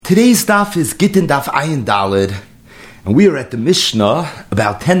Today's daf is Gittin daf Ayin Dalid, and we are at the Mishnah,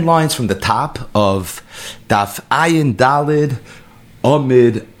 about 10 lines from the top of daf Ayin Dalid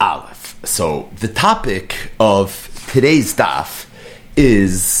Amid Aleph. So the topic of today's daf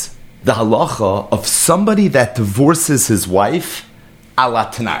is the halacha of somebody that divorces his wife ala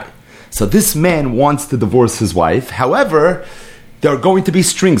tanai. So this man wants to divorce his wife, however, there are going to be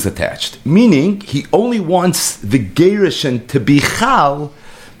strings attached, meaning he only wants the gerushin to be chal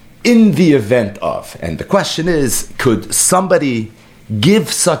in the event of. And the question is, could somebody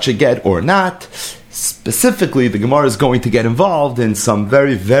give such a get or not? Specifically, the Gemara is going to get involved in some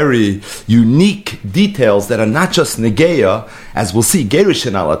very, very unique details that are not just negeya, as we'll see,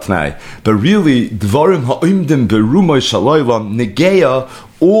 gerushin ala t'nai, but really dvarim ha'imdim berumoy shalaylam, negeya,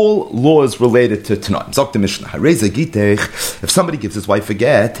 all laws related to Tanai. Zok the Mishnah, Hareza Gittin, if somebody gives his wife a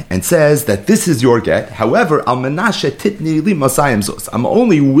get and says that this is your get, however, Al Menashe Titni Li Masayim Zos, I'm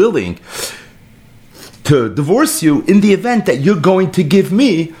only willing to divorce you in the event that you're going to give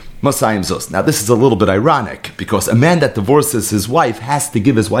me Masayim Zos. Now this is a little bit ironic, because a man that divorces his wife has to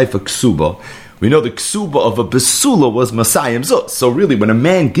give his wife a ksuba. We know the ksuba of a besula was Masayim Zos. So really, when a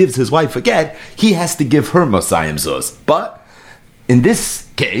man gives his wife a get, he has to give her Masayim Zos. But in this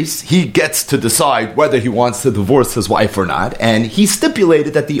case, he gets to decide whether he wants to divorce his wife or not, and he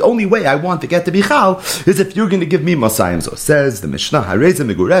stipulated that the only way I want to get to Bichal is if you're going to give me Masayim Zos. Says the Mishnah, Hareza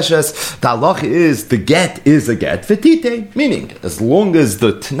Migureshes, the halacha is the get is a get, Vetite, meaning as long as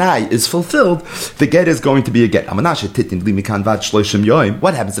the Tanai is fulfilled, the get is going to be a get. What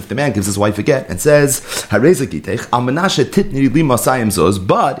happens if the man gives his wife a get and says, Hareza Gitech,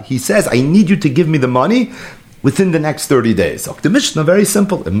 but he says, I need you to give me the money within the next 30 days. The Mishnah, very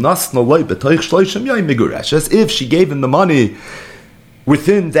simple. If she gave him the money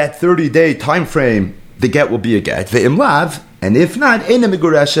within that 30-day time frame, the get will be a get. And if not,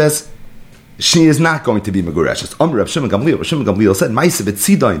 she is not going to be Megureshes. Rav Shimon Gamliel said,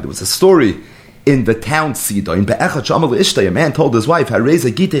 there was a story in the town Sidon. A man told his wife,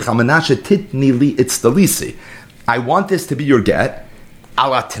 I want this to be your get.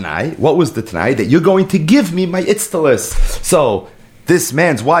 Ala Tanai. What was the Tanai? That you're going to give me my itztalis. So this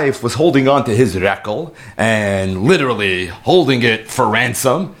man's wife was holding on to his rekel and literally holding it for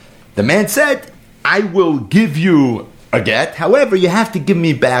ransom. The man said, I will give you a get, however, you have to give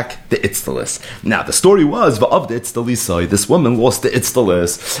me back the itztalis. Now, the story was, va'av the itztalisai, this woman lost the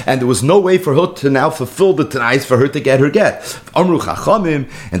itztalis, and there was no way for her to now fulfill the tanais for her to get her get. Amru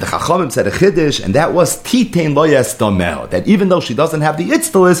chachamim, and the chachamim said a chiddush, and that was titein lo yastamel, that even though she doesn't have the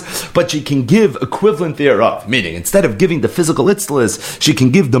itztalis, but she can give equivalent thereof, meaning instead of giving the physical itztalis, she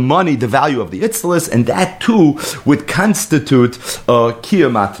can give the money, the value of the itztalis, and that too would constitute a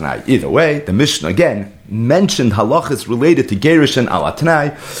kiyum atnai. Either way, the Mishnah again mentioned halachas related to gerushin ala tanai.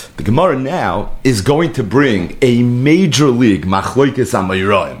 The Gemara now is going to bring a major league machloikis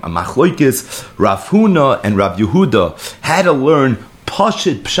amayroim, a machloikis Rav Huna and Rav Yehuda had to learn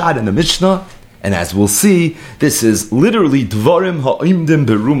pashit pshat in the Mishnah, and as we'll see, this is literally dvarim ha'imdim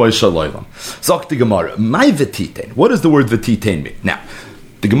berumay shalaylam. Zok the Gemara, my vetitein. What does the word vetitein mean? Now,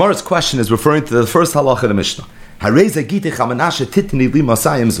 the Gemara's question is referring to the first halacha of the Mishnah. Hareza gitech hamanashe titni li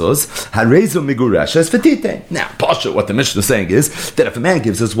masayim zos, hareza migureshes vetitein. Now, Pasha, what the Mishnah is saying is that if a man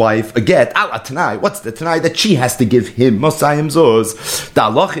gives his wife a get, ala tanai, what's the tanai? That she has to give him masayim zos. The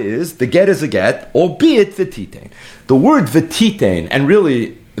halacha is, the get is a get, albeit vetitein. The word vetitein, and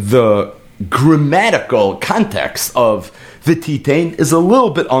really the grammatical context of vetitein is a little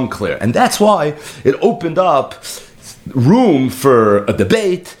bit unclear. And that's why it opened up room for a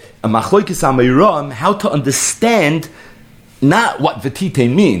debate, a machloikis amayram, how to understand not what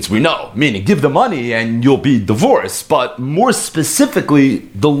vetitein means. We know, meaning give the money and you'll be divorced, but more specifically,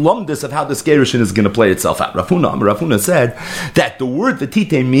 the lumdus of how this gerushin is going to play itself out. Rav Huna said that the word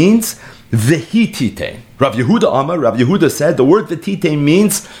vetitein means vehititein. Rav Yehuda said the word vetitein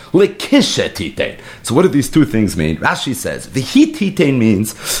means lekishetitein. So what do these two things mean? Rashi says vehititein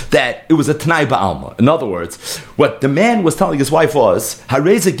means that it was a tanai ba'alma. In other words, what the man was telling his wife was,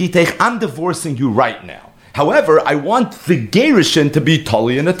 hareza gitech, I'm divorcing you right now. However, I want the gerushin to be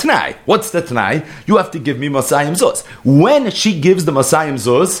tali in a tanai. What's the tanai? You have to give me masayim zuz. When she gives the masayim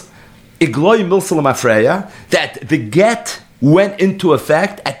zuz, igloi milsalam afreya, that the get went into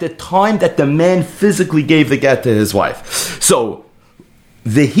effect at the time that the man physically gave the get to his wife. So,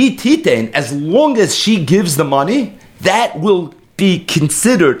 the hititein, as long as she gives the money, that will be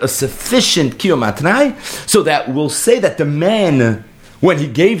considered a sufficient kiyum atnai, so that we'll say that the man, when he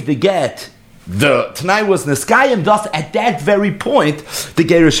gave the get, the Tanai was Niskayim, thus at that very point, the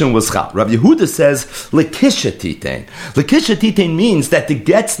Gerushin was Chal. Rabbi Yehuda says, Lekisha Titain. Lekisha Titain means that the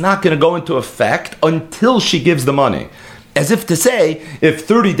get's not going to go into effect until she gives the money. As if to say, if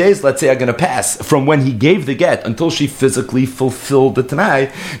 30 days, let's say, are going to pass from when he gave the get until she physically fulfilled the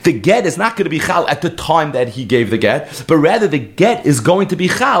Tanai, the get is not going to be Chal at the time that he gave the get, but rather the get is going to be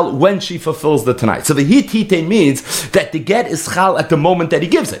Chal when she fulfills the Tanai. So the Hitite means that the get is Chal at the moment that he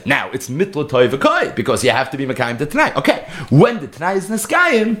gives it. Now, it's Mitlotoi V'koi, because you have to be Mekayim the Tanai. Okay, when the Tanai is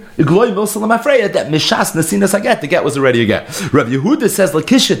Niskayim, Igloi Milsalam Afreya, that Mishas Nasinas Aget, the get was already a get. Rav Yehuda says,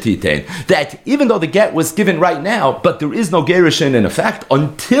 Lakisha Titain, that even though the get was given right now, but there is no gerushin in effect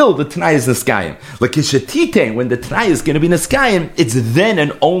until the Tanai is Niskayim. Like Kishatite, when the Tanai is going to be Niskayim, it's then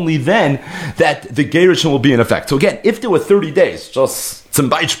and only then that the gerushin will be in effect. So again, if there were 30 days, just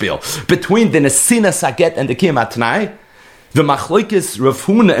some Beispiel, between the Nesina Saget and the Kiyam Tanai, the Machlokes Rav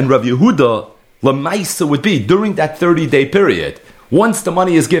Huna and Rav Yehuda, Lamaisa would be during that 30-day period. Once the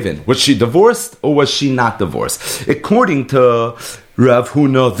money is given, was she divorced or was she not divorced? According to Rav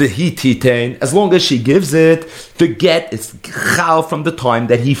Huna, the Hititein, as long as she gives it, the get is chal from the time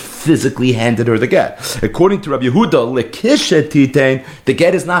that he physically handed her the get. According to Rav Yehuda, lekisha titain, the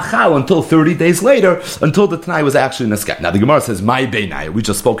get is not chal until 30 days later, until the Tanai was actually Niskayim. Now the Gemara says, my beinai, we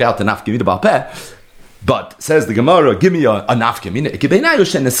just spoke out the nafkamina ba'peh. But, says the Gemara, give me a nafkamina.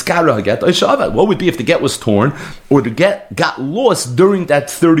 What would be if the get was torn, or the get got lost during that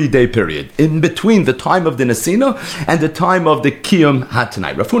 30-day period, in between the time of the Nesina and the time of the Kiyum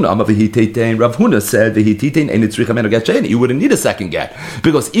HaTanai? Rav Huna said, you wouldn't need a second get,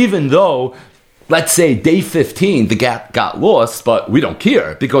 because even though, let's say day 15, the get got lost, but we don't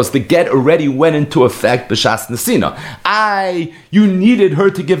care because the get already went into effect b'shas nesina. You needed her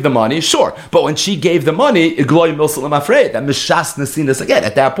to give the money, sure, but when she gave the money, igloy milsalim afraid that b'shas nesina again.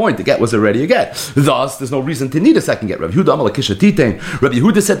 At that point, the get was already a get. Thus, there's no reason to need a second get. Rabbi Yehuda Amalek Kishatitein. Rabbi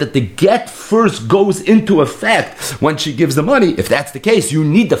Yehuda said that the get first goes into effect when she gives the money. If that's the case, you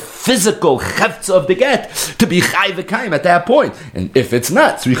need the physical chefza of the get to be chai v'kaim at that point. And if it's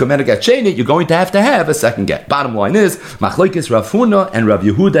not, you're going to have a second get. Bottom line is, Machlokes Rav Huna and Rav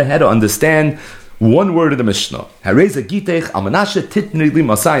Yehuda had to understand one word of the Mishnah. Hareza gitech almanashe titnei li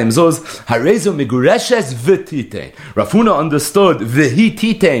masayim zos. Hareza migureshes v'titein. Rav Huna understood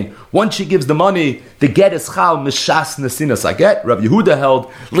v'hititein. Once she gives the money, the get is chal mishas nesinas aget. Rav Yehuda held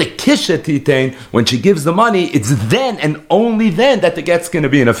lekisha titein. When she gives the money, it's then and only then that the get's going to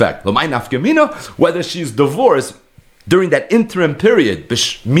be in effect. L'may nafkamina, whether she's divorced during that interim period,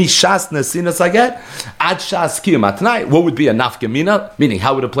 mishas nesinas aget, ad shas kiyum atnai, what would be a nafkamina? Meaning,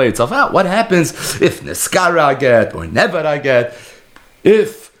 how would it play itself out? What happens if neskara aget or never aget?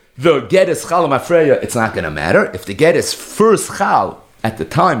 If the get is chal mafreya, it's not going to matter. If the get is first chal at the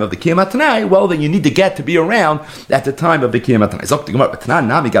time of the kiyum atnai, well, then you need the get to be around at the time of the kiyum atnai.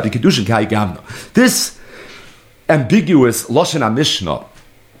 This ambiguous lashon mishnah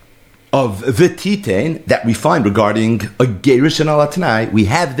of v'titein that we find regarding a gerish and alatanai, we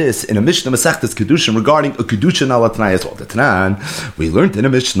have this in a Mishnah Masechtas Kedushin regarding a Kedushin alatanai as well. The Tanan we learned in a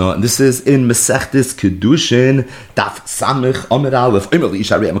Mishnah, and this is in Masechtas Kedushin Daf Samich Amid Aleph.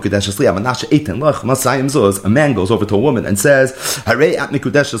 A man goes over to a woman and says, "Harei at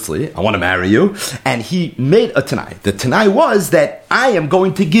mikudeshesli, I want to marry you," and he made a Tanai. The Tanai was that I am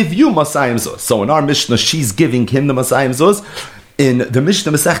going to give you Masayim Zuz. So in our Mishnah, she's giving him the Masayim Zuz. In the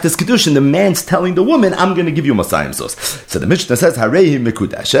Mishnah Masechtas Kedushin, the man's telling the woman, I'm going to give you Masayim Zos. So the Mishnah says, Harehi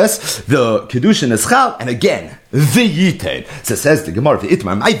Mikudeshes, the Kedushin is Chal, and again, V'yitein. So says the Gemara,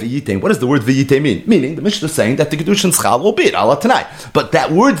 V'itmar, my V'yitein, what does the word V'yitein mean? Meaning, the Mishnah is saying that the Kedushin is Chal will be it, Allah tonight. But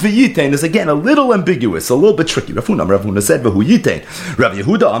that word V'yitein is again a little ambiguous, a little bit tricky. Rav Huna said, V'hu Yitein. Rav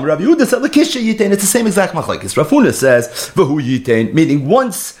Yehuda said, L'kisha Yitein. It's the same exact machlokes. Rav Huna says, V'hu Yitein, meaning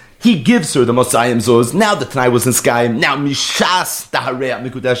once he gives her the Mosayim Zuz. Now the Tanai was in Skayim. Now Mishas Taharei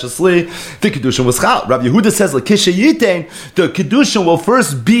Mikudesh Asli. The Kedushin was Chal. Rabbi Yehuda says, L'kisha Yitein, the Kedushin will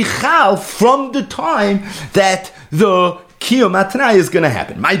first be Chal from the time that the Kiyum Atanai is going to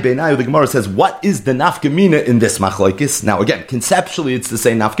happen. My Beinayu, the Gemara says, what is the nafkamina in this machlokes? Now again, conceptually it's the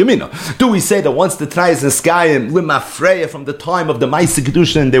same nafkamina. Do we say that once the Tanai is in Skayim, Limafreya, from the time of the Maisa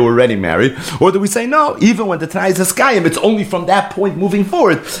Kedushin, they were already married? Or do we say, no, even when the Tanai is in Skayim, it's only from that point moving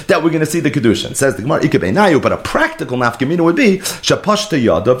forward that we're going to see the Kedushin? Says the Gemara, Ike Beinayu, but a practical nafkamina would be, Shapashta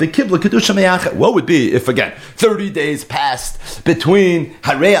Yada, V'kibla Kedusha Meyachet. What would be if, again, 30 days passed between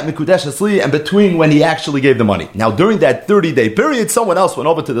Harei Mikudesh Asli and between when he actually gave the money? Now during that 30-day period, someone else went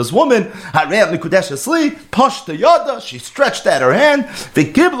over to this woman, Pashta Yada, she stretched out her hand,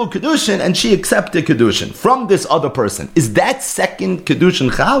 Vikiblu Kedushin, and she accepted Kedushin from this other person. Is that second Kedushin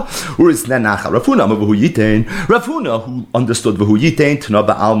Chal? Or is Nanacha? Rafuna, who understood V'hu Yitain, Tna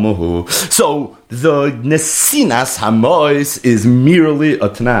Ba'al Muhu. So, the Nesinas Hamois is merely a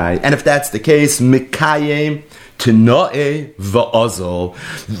Tanai. And if that's the case, Mikayim, Tinoe va'azol.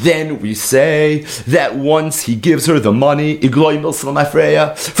 Then we say that once he gives her the money, Igloi Milsal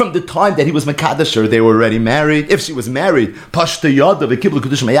Mafreya, from the time that he was Makadasher, they were already married. If she was married, Pashta Yada v'Kiblu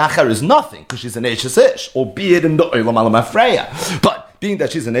Kedush Mayachar is nothing, because she's an Eishes Ish, albeit in the Olam Ala Mafreya. But being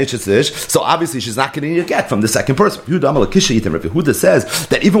that she's an Eishes Ish, so obviously she's not getting a get from the second person. Yehuda says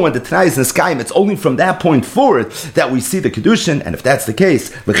that even when the Tanai is in Skayim, it's only from that point forward that we see the Kedushin, and if that's the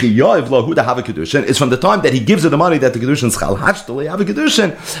case, is from the time that he gives her the money that the Kedushin Schal Hachdali have a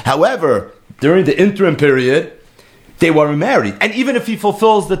Kedushin. However, during the interim period, they were married. And even if he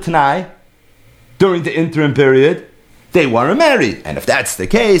fulfills the Tanai during the interim period, they weren't married. And if that's the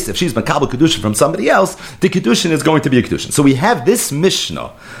case, if she's Makabel Kedushin from somebody else, the Kedushin is going to be a Kedushin. So we have this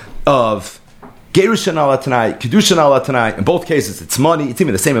Mishnah of Gerushin ala Tanai, Kedushin ala Tanai. In both cases, it's money. It's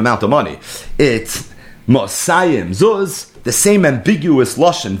even the same amount of money. It's Mosayim Zuz, the same ambiguous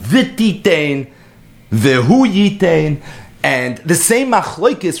Lashon, V'titein, V'hu Yitain, and the same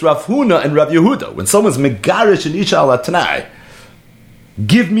Machlokes Rav Huna and Rav Yehuda. When someone's Megarish and Isha ala Tanai,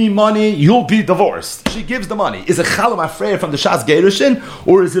 give me money, you'll be divorced. She gives the money. Is it Chalam Afreya from the Shas Gerushin,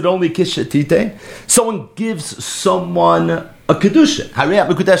 or is it only Kishatite? Someone gives someone a Kedushin.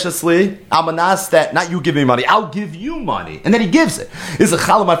 Amanas that not you give me money, I'll give you money. And then he gives it. Is it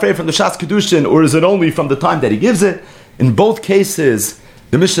Chalam Afreya from the Shas Kedushin, or is it only from the time that he gives it? In both cases,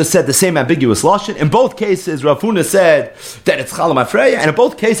 the Mishnah said the same ambiguous lashon. In both cases, Rav Huna said that it's Chalam Afreya, and in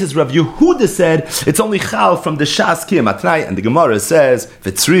both cases, Rav Yehuda said it's only Chal from the Shas Kiyam Atnai, and the Gemara says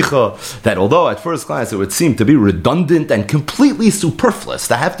V'tzricha, that although at first glance it would seem to be redundant and completely superfluous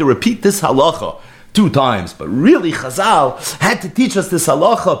to have to repeat this halacha 2 times, but really Chazal had to teach us this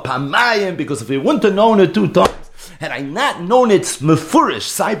halacha pamayim, because if we wouldn't have known it 2 times, had I not known it's mefurish,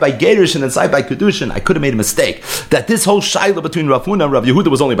 side by Gerushin and side by Kedushin, I could have made a mistake. That this whole shaila between Rav Huna and Rav Yehuda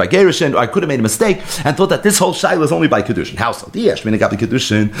was only by Gerushin, or I could have made a mistake and thought that this whole shaila is only by Kedushin. How so?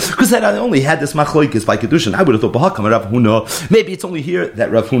 Because that I only had this machlokes by Kedushin. I would have thought, Bahakam Rav Huna, maybe it's only here that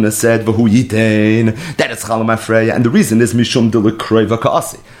Rav Huna said, V'hu Yitain, that it's Chalam Afreya, and the reason is Mishum de L'Kroi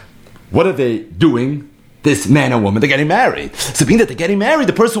V'Ka'asi. What are they doing? This man and woman, they're getting married. So being that they're getting married,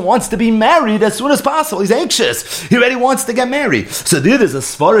 the person wants to be married as soon as possible. He's anxious. He already wants to get married. So there's a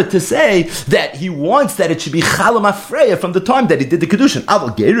svara to say that he wants that it should be Chalam Afreya from the time that he did the Kedushin.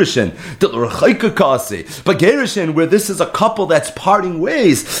 Aval Gerushin, but Gerushin, where this is a couple that's parting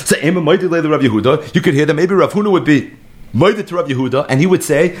ways. So Rav Yehuda, you could hear that maybe Rav Huna would be Moed to Rav Yehuda, and he would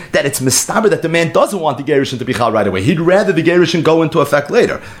say that it's mistaber that the man doesn't want the Gerushin to be chal right away. He'd rather the Gerushin go into effect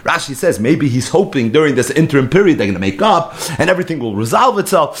later. Rashi says maybe he's hoping during this interim period they're going to make up and everything will resolve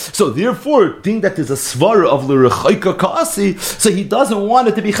itself. So therefore, being that there's a svara of l'rechaika ka'asi, so he doesn't want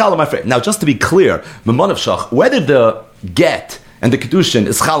it to be chal mafrei. Now, just to be clear, Mamon of Shach, whether the get and the kedushin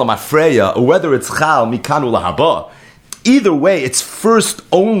is chal mafreya or whether it's chal mikanu lahaba, either way, it's first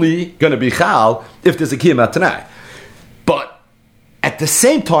only going to be chal if there's a kiyam atanai. But at the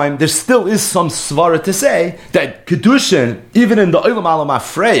same time, there still is some svara to say that Kedushin, even in the Olam Alam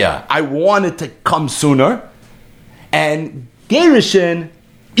Afreya, I want it to come sooner. And Gerushin,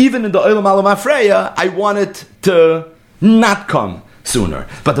 even in the Olam Alam Afreya, I want it to not come sooner.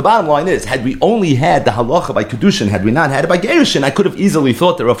 But the bottom line is, had we only had the halacha by Kedushin, had we not had it by Gerushin, I could have easily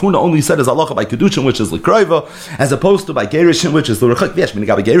thought that Rav Huna only said as halacha by Kedushin, which is l'kroiva, as opposed to by Gerushin, which is l'rechak. Yes, by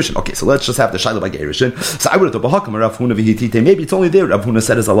Gerushin. Okay, so let's just have the shayla by Gerushin. So I would have thought, Rav Huna v'hititein. Maybe it's only there. Rav Huna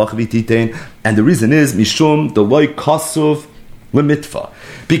said as halacha v'hititein, and the reason is mishum the loy kasuv lemitva,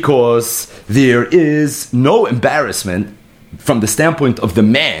 because there is no embarrassment from the standpoint of the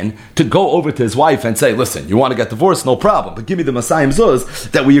man to go over to his wife and say, listen, you want to get divorced, no problem, but give me the Masayim Zuz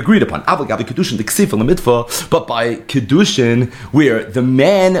that we agreed upon. But by Kedushin, where the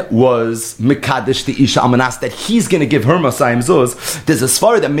man was Mekadesh to Isha Amanas, that he's going to give her Masayim Zuz, there's a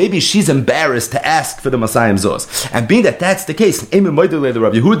svara that maybe she's embarrassed to ask for the Masayim Zuz. And being that that's the case, there's a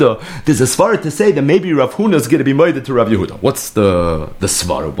svara to say that maybe Rav Huna is going to be moided to Rav Yehuda. What's the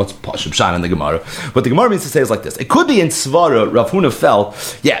svara? What's Pashim Shan in the Gemara? What the Gemara means to say is like this. It could be in svara Rav Huna felt,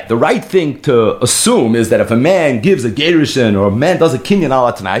 the right thing to assume is that if a man gives a gerushin or a man does a kinyan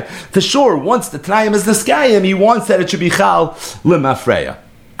ala tanai, for sure, once the tanayim is neskayim, he wants that it should be chal lemafreya.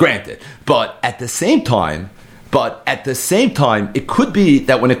 Granted, but at the same time, it could be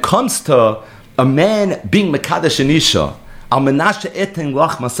that when it comes to a man being mekadesh and isha, Al menashe etin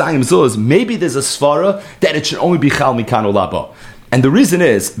lach masayim zuz. Maybe there's a svara that it should only be chal mikan ulaba. And the reason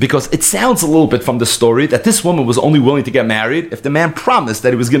is because it sounds a little bit from the story that this woman was only willing to get married if the man promised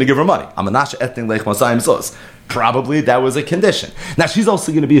that he was going to give her money. Al menashe etin lach masayim zuz. Probably that was a condition. Now she's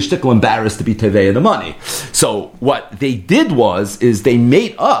also going to be a shtickle embarrassed to be tevei the money. So what they did is they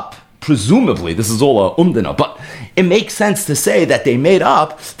made up. Presumably, this is all a umdina, but it makes sense to say that they made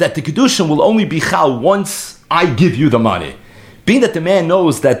up that the kedushin will only be chal once I give you the money. Being that the man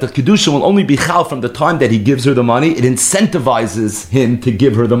knows that the kedushin will only be chal from the time that he gives her the money, it incentivizes him to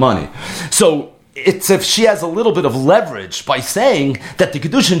give her the money. So it's if she has a little bit of leverage by saying that the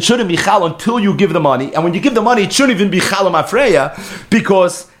kedushin shouldn't be chal until you give the money, and when you give the money, it shouldn't even be chal mafreya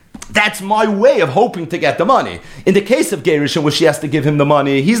because that's my way of hoping to get the money. In the case of Gerushin, where she has to give him the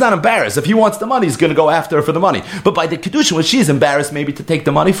money, he's not embarrassed. If he wants the money, he's going to go after her for the money. But by the Kedushin, where she's embarrassed maybe to take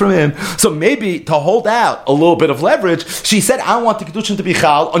the money from him, so maybe to hold out a little bit of leverage, she said, I want the Kedushin to be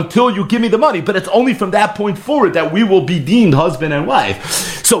chal until you give me the money. But it's only from that point forward that we will be deemed husband and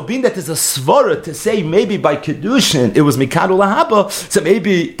wife. So being that there's a svara to say maybe by Kedushin, it was Mikadu Lahaba, so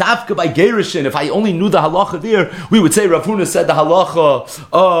maybe Tafka by Gerushin, if I only knew the halacha there, we would say Rav Huna said the halacha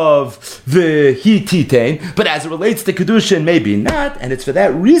of the Hittitain, but as it relates to Kedushin, maybe not, and it's for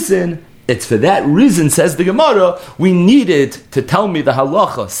that reason, says the Gemara, we needed to tell me the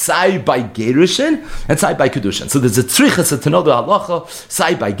halacha, sai by Gerushin and sai by Kedushin. So there's a tzrichas to know the halacha,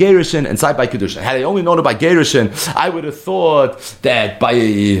 sai by Gerushin and sai by Kedushin. Had I only known it by Gerushin, I would have thought that by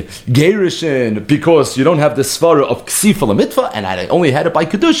Gerushin, because you don't have the svara of ksifa l'mitva, and had I only had it by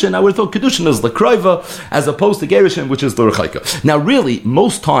Kedushin, I would have thought Kedushin is l'kroiva, as opposed to Gerushin, which is l'rechaika. Now really,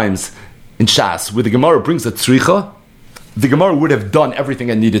 most times in Shas, where the Gemara brings a tzricha, the Gemara would have done everything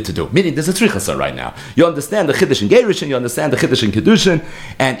it needed to do. Meaning, there's a tzrichasa right now. You understand the Chiddush in Gerushin, you understand the Chiddush in Kedushin,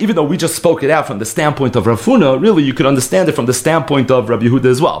 and even though we just spoke it out from the standpoint of Rav Huna, really you could understand it from the standpoint of Rabbi Yehuda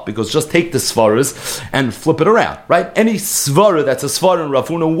as well, because just take the svaras and flip it around, right? Any svara that's a svara in Rav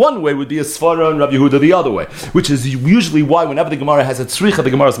Huna one way would be a svara in Rabbi Yehuda the other way, which is usually why whenever the Gemara has a tzricha, the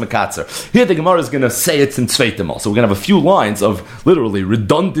Gemara is makatzer. Here the Gemara is going to say it's in tzveitim also. We're going to have a few lines of literally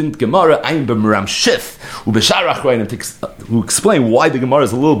redundant Gemara, ayin b'meram shif, u'b'shar achrayim, who explain why the Gemara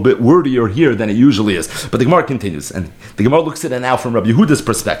is a little bit wordier here than it usually is. But the Gemara continues, and the Gemara looks at it now from Rabbi Yehuda's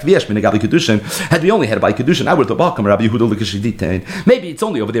perspective. Had we only had by Kedushin, I would have thought, Rabbi Yehuda maybe it's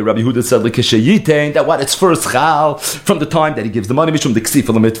only over there Rabbi Yehuda said that what it's first chal from the time that he gives the money mishum the ksifa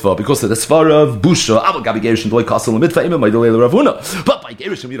l'mitva because of the svara of busha. Aval gabi gerushin doy kasel l'mitva imam ma'idolei l'Ravuna. But by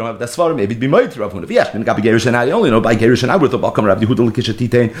gerushin we don't have that svara. Maybe it'd be ma'id Ravuna. V'yesh gabi gerushin I only know by gerushin I would have thought Rabbi Yehuda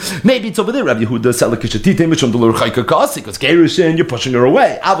l'kishatitein. Maybe it's over there Rabbi Yehuda said l'kishatitein mishum the l'urchayka kasi because gerushin you're pushing her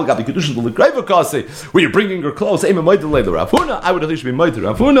away. Aval gabi kedushin the l'krayva kasi where you're bringing her close. Imam ma'idolei l'Ravuna. I would have thought should be ma'id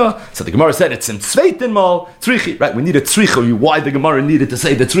Ravuna. So the Gemara said it's in tzveitin mal tzrichi. Right? We need a tzricha. Why the Gemara needed to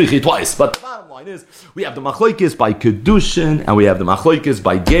say the tzrichi twice? But the bottom line is we have the machlokes by kedushin and we have the machlokes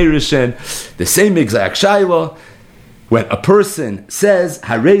by gerushin. The same exact shaila. When a person says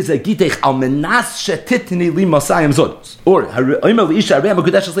hareza gitech al menashe titni li masayim zos, or oimer li isha arei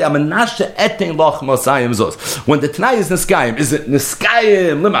makudesh li al menashe etin loch masayim zos. When the Tanai is niskayim, is it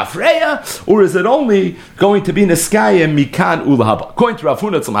niskayim limafreya, or is it only going to be niskayim mikan ulahaba? According to Rav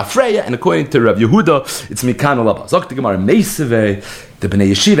Huna, it's limafreya, and according to Rav Yehuda, it's mikan ulahaba. Zok the Gemara meiseve. The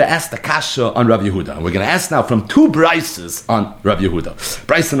Bnei Yeshiva asked the kasha on Rav Yehuda. And we're going to ask now from two brises on Rav Yehuda.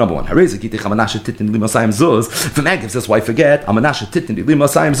 Brisa number one. If a man gives his wife a get, our Mishnah.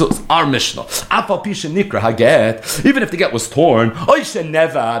 Even if the get was torn,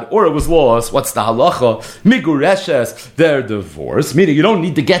 or it was lost, what's the halacha? Migureshes, they're divorced. Meaning you don't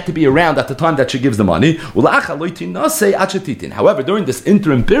need the get to be around at the time that she gives the money. However, during this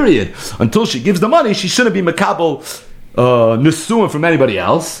interim period, until she gives the money, she shouldn't be makabel nesuim from anybody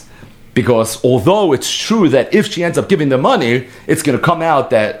else, because although it's true that if she ends up giving the money, it's going to come out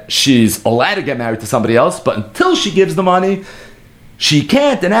that she's allowed to get married to somebody else, but until she gives the money, she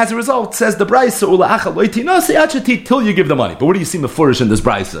can't, and as a result, says the Brisa, till you give the money. But what do you see mefurish in this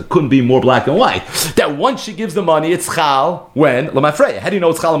Brisa? Couldn't be more black and white. That once she gives the money, it's chal when l'mafreya. How do you know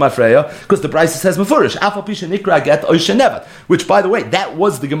it's chal l'mafreya? Because the Brisa says mefurish. Afal pisha nikra get oishenevat. Which, by the way, that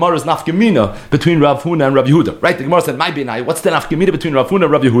was the Gemara's nafkamina between Rav Huna and Rav Yehuda. Right? The Gemara said, "My binai, what's the nafkamina between Rav Huna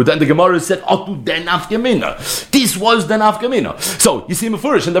and Rav Yehuda?" And the Gemara said, "Otu den nafkamina." This was the nafkamina. So you see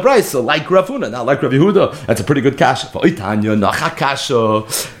mefurish in the Brisa, like Rav Huna, not like Rav Yehuda. That's a pretty good kasha.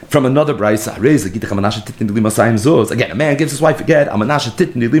 From another brayso, again, a man gives his wife a get.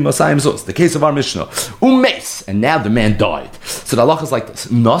 The case of our Mishnah, umes, and now the man died. So the halacha is like this: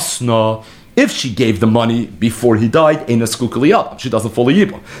 nasna If she gave the money before he died, ain't a skukali yibam. She doesn't fully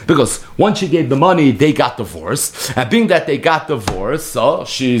yibam. Because once she gave the money, they got divorced. And being that they got divorced, so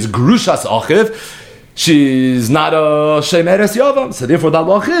she's grushas achiv, she's not a shemeres yavam. So therefore, the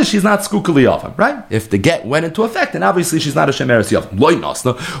halach is she's not skukali yavam, right? If the get went into effect, then obviously she's not a shemeres yavam. Loy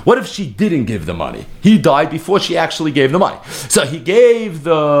nasna. What if she didn't give the money? He died before she actually gave the money. So he gave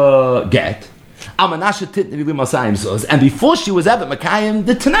the get. And before she was ever Makayim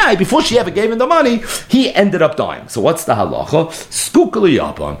the Tanai, before she ever gave him the money, he ended up dying. So what's the halacha? Skukali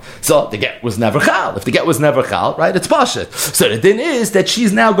yapon. So the get was never chal. If the get was never chal, right, it's pashet. So the din is that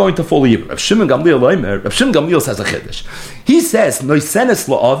she's now going to fully yibam. Rav Shimon Gamliel says a chiddush. He says, noisenes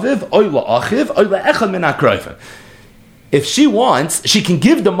la'aviv, oy la'achiv, oy la'echad min ha'kroivim. If she wants, she can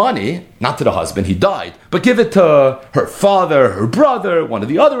give the money, not to the husband, he died, but give it to her father, her brother, one of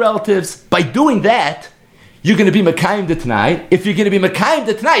the other relatives. By doing that, you're going to be Mekayim the tonight. If you're going to be Mekayim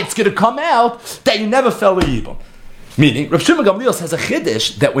the tonight, it's going to come out that you never fell a yibum. Meaning, Rav Shimon Gamliel says a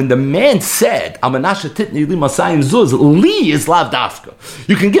chiddush that when the man said, "Amanasha titni li masayim zuz," li is lav dafka.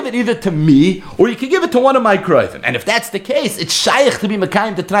 You can give it either to me or you can give it to one of my kroivim. And if that's the case, it's shaykh to be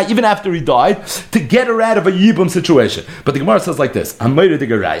mekayim the tonight, even after he died, to get her out of a yibum situation. But the Gemara says like this: Amayre de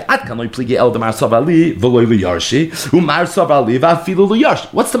Gerai, Ad kan loy pligi el demar savali v'loy liyarshi umar savali v'afilu liyarshi.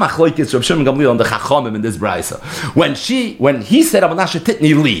 What's the machlokes Rav Shimon Gamliel and the chachamim in this brayso? When he said "Amanasha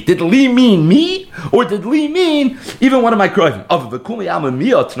titni li," did li mean me or did li mean even one of my kroivim?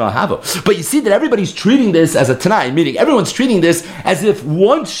 But you see that everybody's treating this as a tanai, meaning everyone's treating this as if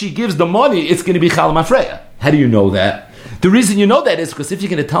once she gives the money, it's going to be chal mafreya. How do you know that? The reason you know that is because if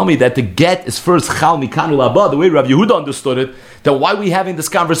you're going to tell me that the get is first chal mikanu laba, the way Rav Yehuda understood it, then why are we having this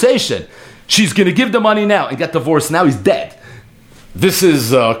conversation? She's going to give the money now and get divorced now, he's dead. This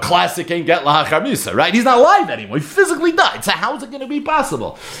is a classic ain't get lahachar misa, right? He's not alive anymore. He physically died. So how is it going to be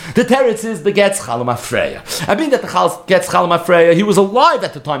possible? The teretz is the get's chalam afreya. And being that the get's chalam afreya, he was alive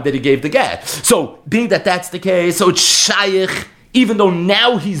at the time that he gave the get. So being that that's the case, so it's shaykh, even though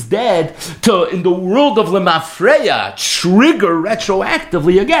now he's dead, to, in the world of Lemafreya, trigger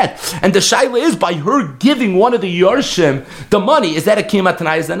retroactively a get. And the shaila is, by her giving one of the Yarshim the money, is that a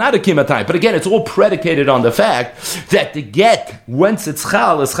kimatanai, is that not a kimatanai? But again, it's all predicated on the fact that the get, whence it's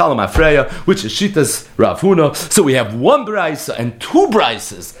chal, is chal Lemafreya, which is Shitas Rav Huna. So we have one brisa and two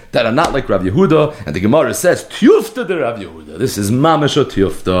brises that are not like Rav Yehuda, and the Gemara says, Tiyufta de Rav Yehuda. This is Mamasha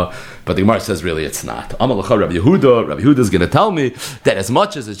Tiyufta. But the Gemara says, really, it's not. Amalacha Rav Yehuda is going to tell me that as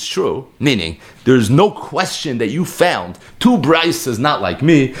much as it's true, meaning there's no question that you found two brises not like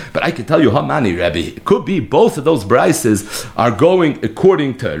me, but I can tell you how many, Rebbe. It could be both of those brises are going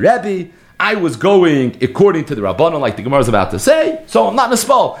according to Rebbe. I was going according to the Rabbanon, like the Gemara is about to say, so I'm not in a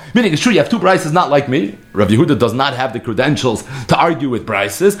spell. Meaning, it's true, you have two brises not like me. Rav Yehuda does not have the credentials to argue with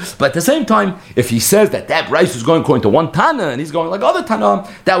brises, but at the same time, if he says that brise is going according to one Tana, and he's going like other Tana,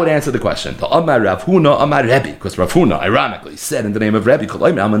 that would answer the question. To Amar Rav Huna, Amar Rebbe, because Rav Huna, ironically, said in the name of Rebbe,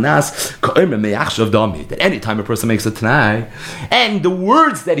 that any time a person makes a Tanai, and the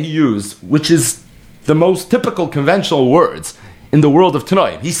words that he used, which is the most typical conventional words, in the world of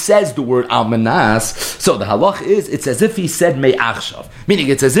Tanoim, he says the word almanas. So the halach is, it's as if he said me'achshav, meaning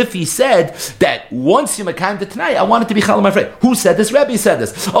it's as if he said that once you mekayim the Tanai, I want it to be chalam afrei. Who said this? Rebbe said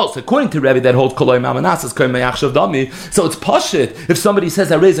this. Oh, so according to Rebbe, that holds koloim almanas is koim me'achshav dami. So it's pashit if somebody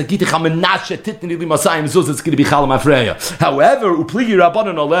says I raise a gittin chamanashe titni li masayim zuz, it's going to be chalam afrei. However, upligi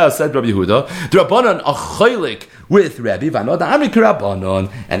rabbanon oleh, said Rabbi Yehuda, the rabbanon acholik with Rebbe,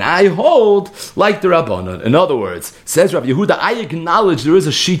 and I hold like the Rabbanon. In other words, says Rabbi Yehuda, I acknowledge there is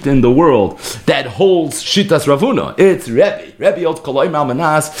a shita in the world that holds shitas Ravuna. It's Rebbe. Rebbe holds koloim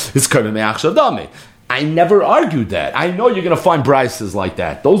almanas is karmei me'achshav dami. I never argued that. I know you're going to find brises like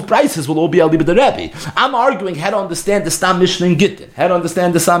that. Those brises will all be Alibah the Rebbe. I'm arguing how to understand the Stam Mishnah in Gittin, how to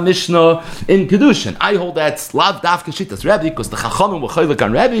understand the Stam Mishnah in Kedushin. I hold that Lav Dafka Shitas Rebbe because the Chachamim were chaylik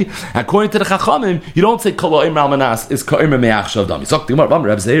on Rebbe. According to the Chachamim, you don't say Kol Ha'im Ralmanas is Ka'im Me'achshav Dami. So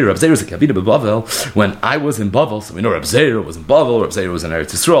Reb Zeir is a Kavida B'Bavel. When I was in Bavel, so we know Reb Zeir was in Bavel, Reb Zeir was in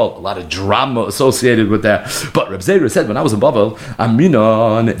Eretz Yisrael, a lot of drama associated with that. But Reb Zeir said, when I was in Bavel,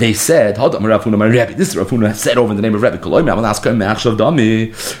 Aminon, they said, Hadam Rav Huna my Rebbe. This is Rav Huna said over in the name of Rebbe,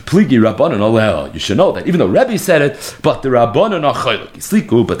 you should know that even though Rebbe said it, but the Rabbanon are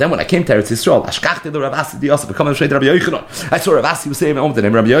chaylik. But then when I came to Eretz Yisrael, I saw Rav Asi was saying over the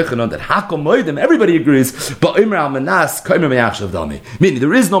name of Rabbi Yochanan that Hakol Moedim, everybody agrees, but Imra Manas, meaning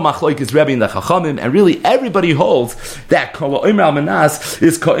there is no machlokes Rebbe in the Chachamim, and really everybody holds that Imra Manas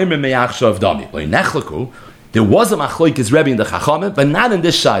is Ka'im Me'achshav Dami. There was a machlokes Rebbe in the Chachamim, but not in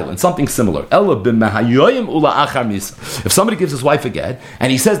this shaila, something similar. If somebody gives his wife a get,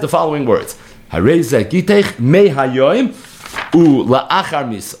 and he says the following words,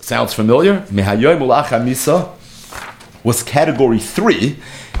 sounds familiar? Was category 3,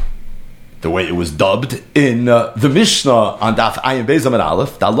 the way it was dubbed in the Mishnah on Daf Ayin Beis Amud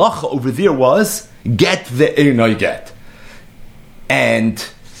Aleph. The halacha over there was get ve'enoi get, and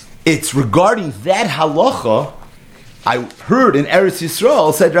it's regarding that halacha. I heard in Eretz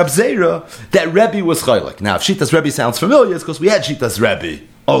Yisrael said Rab Zera that Rebbe was chaylik. Now, if Shitas Rebbe sounds familiar, it's because we had Shitas Rebbe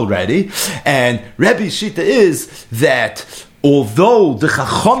already, and Rebbe's Shita is that although the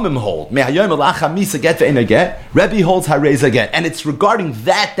Chachamim hold me'hayom alacha misa get ve'ena get, Rebbe holds hareza get, and it's regarding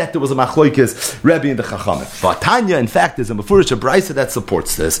that there was a machlokes Rebbe and the Chachamim. But Tanya, in fact, is a mefurish brayso that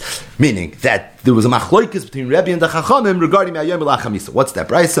supports this, meaning that there was a machlokes between Rebbe and the Chachamim regarding me'hayom alacha misa. What's that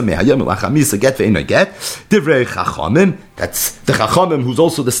brayso? Me'hayom alacha misa get ve'ena get. Divrei Chachamim. That's the Chachamim, who's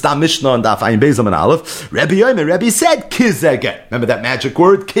also the Stam Mishnah on Daf Ayin Beis Amud Aleph. Rebbe said kizeh get. Remember that magic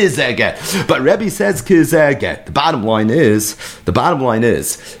word kizeh get. But Rebbe says kizeh get. The bottom line is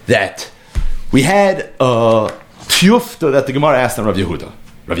that we had a tiyufta that the Gemara asked on Rav Yehuda.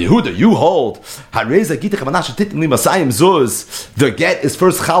 Rav Yehuda, you hold the get is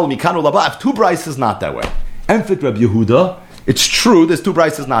first chal mikanu laba. If two brises not that way. Enfit Rav Yehuda, it's true. There's two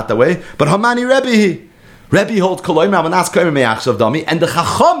brises not that way. But Hamani Rebbe. Rebbe holds koloim amanas koim me'achshav dami, and the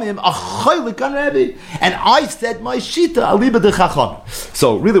Chachamim are chaylik on Rebbe. And I said my shita aliba the Chachamim.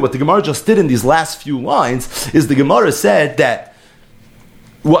 So really, what the Gemara just did in these last few lines is the Gemara said that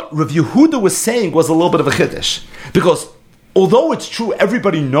what Rav Yehuda was saying was a little bit of a chiddush, because although it's true,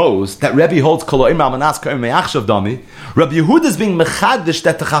 everybody knows that Rebbe holds koloim amanas koim me'achshav dami. Rav Yehuda is being mechadish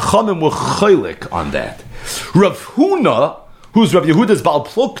that the Chachamim were chaylik on that. Rav Huna, who's Rabbi Yehuda's Baal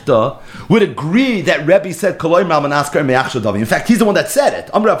Plukta, would agree that Rebbe said Koloim Ramanaskar Me'achshadami. In fact, he's the one that said it.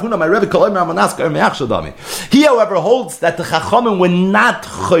 Am Rav Huna, my Rebbe Koloim Ramanaskar Me'achshadami. He, however, holds that the Chachamim were not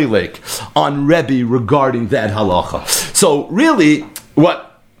choylek on Rebbe regarding that halacha. So really,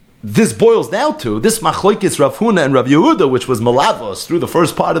 what this boils down to, this machlokes Rav Huna and Rav Yehuda, which was malavos through the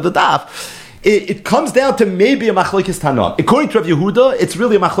first part of the daf, it comes down to maybe a machlokes Tanam. According to Rav Yehuda, it's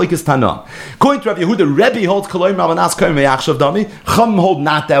really a machlokes Tanam. According to Rav Yehuda, Rebbe holds koloim ramanas koim me'achshav dami. Chachamim hold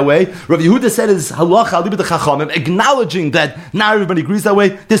not that way. Rav Yehuda said his halacha alibah the Chachamim, acknowledging that not everybody agrees that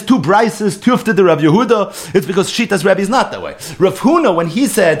way. There's two brises, two after the Rav Yehuda. It's because Shitas Rebbe is not that way. Rav Huna, when he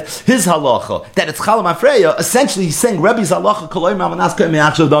said his halacha that it's chalam afreya, essentially he's saying Rebbe's halacha koloim ramanas koim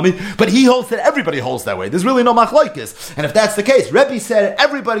me'achshav dami, but he holds that everybody holds that way. There's really no machlokes. And if that's the case, Rebbe said it,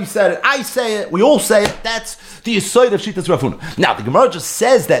 everybody said it, I say it, we all say it, that's the Yesod of Shitas Rav Huna. Now, the Gemara just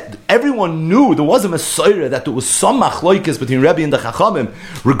says that everyone knew there was a Messiah, that there was some machlokes between Rebbe and the Chachamim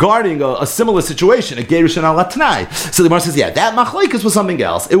regarding a similar situation, a Geirush and Alatnai. So the Gemara says, yeah, that machlokes was something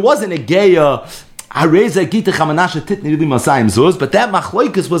else. It wasn't a Geya, Hareza Gitech Hamanasha Titni Yudi Masayim Zuz, but that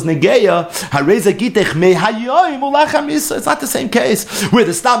machlokes was Negeya, Hareza Gitech Me Hayoim Ulacham Isa. It's not the same case where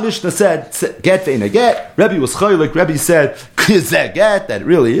the Stam Mishnah said get ve'ena get. Rebbe was chaylik. Rebbe said kizeh get, that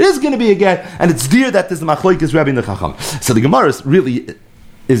really it is going to be a get, and it's dear that there's the machlokes Rebbe and the Chacham. So the Gemara really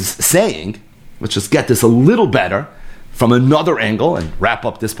is saying, let's just get this a little better from another angle and wrap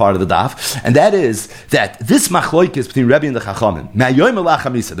up this part of the daf, and that is that this machlokes between Rebbe and the Chachamim, Ma'yoim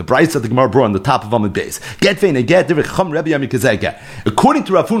Elachamisa, the brides that the Gemara brought on the top of Amud Beis, get ve'ena get, Divrei Chacham Rebbe Yami Kazeh get. According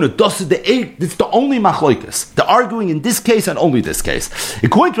to Rav Huna, it's the only machlokes. They're arguing in this case and only this case.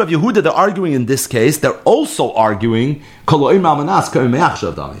 According to Rav Yehuda, they're arguing in this case. They're also arguing Koloim Amanas Koim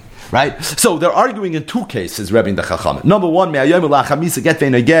Me'achshav Dami. Right? So they're arguing in two cases, Rebbe and the Chachamim. Number one, me'ayom ulachamisa get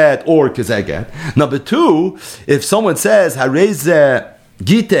ve'ena get, or kazeh get. Number two, if someone says, hareze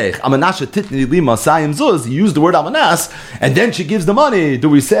Gitech, Amanasha Titni Lima Sayim Zuz, you use the word Amanas, and then she gives the money. Do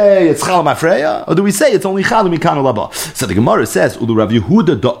we say it's Chalam Afreya? Or do we say it's only Chalam Mikanu Laba? So the Gemara says, Ulu Rav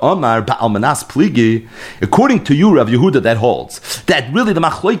Yehuda da Omar Ba'almanas Pligi. According to you, Rav Yehuda, that holds that really the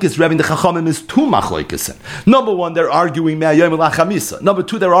machlokes Rebbe and the Chachamim is two machlokes. Number one, they're arguing Me'ayom Elachamisa. Number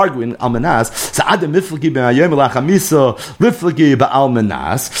two, they're arguing Almanas. Sa'adam Miflagi Me'ayom Elachamisa, Liflagi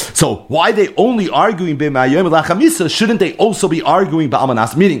Ba'almanas. So why are they only arguing Me'ayom Elachamisa? Shouldn't they also be arguing Ba'almanas?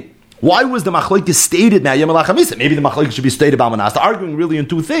 Meaning, why was the machlokes stated Me'ayom Elachamisa? Maybe the machlokes should be stated Ba'almanas. They're arguing really in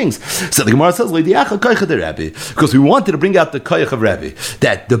two things. So the Gemara says, because we wanted to bring out the koyach of Rebbe,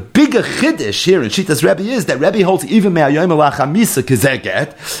 that the bigger chiddush here in Shitas Rebbe is that Rebbe holds even Me'ayom Elachamisa kizeh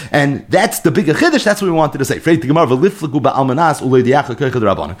get, and that's the bigger chiddush. That's what we wanted to say. Why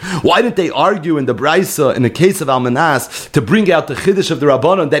didn't they argue in the Braisa, in the case of Almanas, to bring out the chiddush of the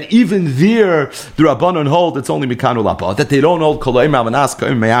Rabbanon, that even there the Rabbanon hold it's only Mikanu Lapa, that they don't hold Koloim Almanas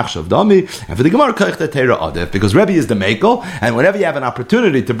Koim Me'achshav Dami, and for the Gemara, Koich the Teira Adif, because Rebbe is the Mekel, and whenever you have an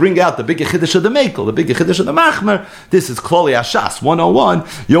opportunity to bring out the big Chiddush of the Mekel, the big Chiddush of the Machmer, this is Kloli Ashas 101.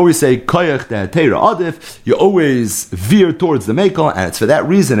 You always say Koich the Teira Adif. You always veer towards the Mekel, and it's for that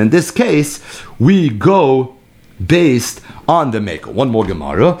reason. In this case, we go based on the Mekel. One more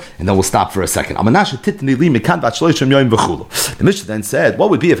Gemara, and then we'll stop for a second. The Mishnah then said,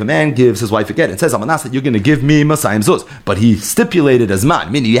 what would be if a man gives his wife a get and says, Amanasa, you're going to give me Masayim Zuz, but he stipulated as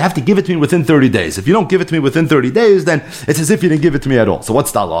man, meaning you have to give it to me within 30 days. If you don't give it to me within 30 days, then it's as if you didn't give it to me at all. So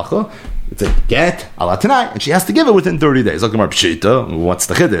what's the halacha? It's a get ala tanai, and she has to give it within 30 days. What's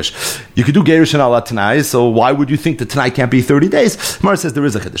the chiddush? You could do gerish and ala tanai, so why would you think the tanai can't be 30 days? Gemara says there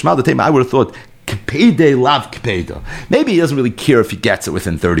is a chiddush. I would have thought maybe he doesn't really care if he gets it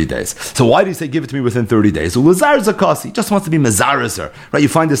within 30 days. So why do you say give it to me within 30 days? He just wants to be mezarizer, right? You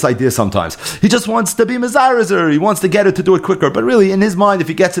find this idea sometimes. He just wants to be mezarizer. He wants to get it to do it quicker. But really, in his mind, if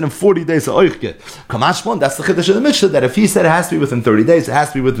he gets it in 40 days, that's the chiddush of the Mishnah, that if he said it has to be within 30 days, it has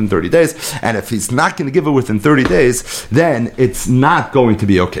to be within 30 days. And if he's not going to give it within 30 days, then it's not going to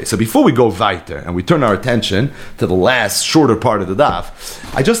be okay. So before we go weiter and we turn our attention to the last shorter part of the daf,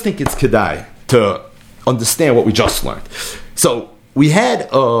 I just think it's kedai to understand what we just learned. So we had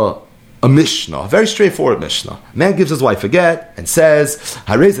a Mishnah, a very straightforward Mishnah. A man gives his wife a get and says,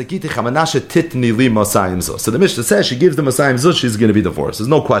 So the Mishnah says she gives the Masayim Zuz, she's going to be divorced. There's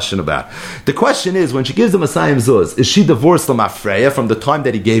no question about it. The question is, when she gives the Masayim Zuz, is she divorced Lamafreya from the time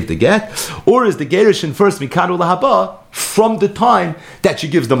that he gave the get, or is the Gerishin first Mikanu Lahaba from the time that she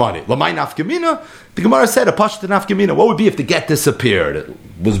gives the money? Lamai Nafkamina? The Gemara said, a Pashta Nafkamina. What would be if the get disappeared? It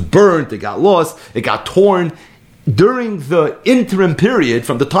was burnt, it got lost, it got torn. During the interim period,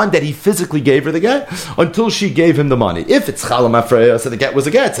 from the time that he physically gave her the get until she gave him the money. If it's Chalam Afreya, so the get was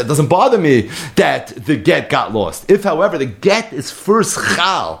a get, so it doesn't bother me that the get got lost. If, however, the get is first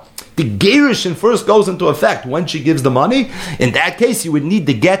Chal, the Gerishin first goes into effect when she gives the money, in that case, you would need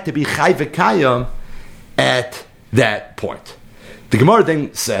the get to be Chai V'Kayam at that point. The Gemara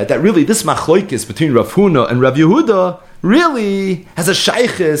then said that really this machloikis between Rav Huna and Rav Yehuda really has a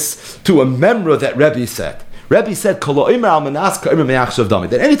shaykhis to a memra that Rebbe said. Rebbe said,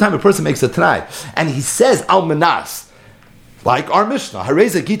 that anytime a person makes a t'nai and he says al manas, like our Mishnah,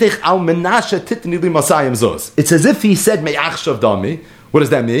 it's as if he said me'achshav dami. What does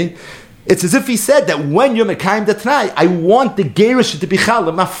that mean? It's as if he said that when you're mekayim the t'nai, I want the gerish to be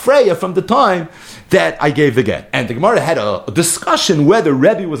chalem mafreya from the time that I gave the get. And the Gemara had a discussion whether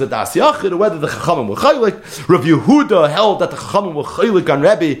Rebbe was a das yachid or whether the Chachamim were chaylik. Rav Yehuda held that the Chachamim were chaylik on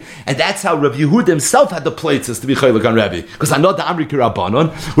Rebbe, and that's how Rav Yehuda himself had the places to be chaylik on Rebbe, because I know the Amri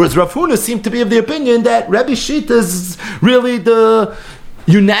Kirabanon, whereas Rav Huna seemed to be of the opinion that Rebbe Shita is really the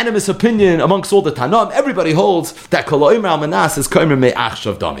unanimous opinion amongst all the Tanam. Everybody holds that Kol Omer Al Manas is Komer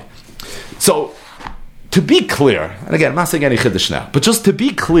Me'achshav Dami. So, to be clear, and again, I'm not saying any chiddush now, but just to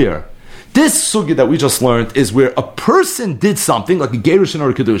be clear, this sugya that we just learned is where a person did something, like a gerushin or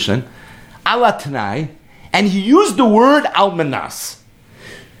a kedushin, ala t'nai, and he used the word al manas.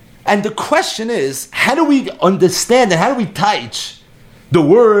 And the question is, how do we understand and how do we teach the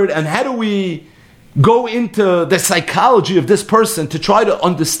word, and how do we go into the psychology of this person to try to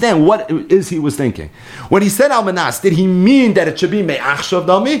understand what it is he was thinking? When he said al manas, did he mean that it should be me'achshav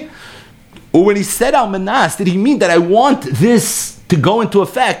dami? Or when he said al manas, did he mean that I want this to go into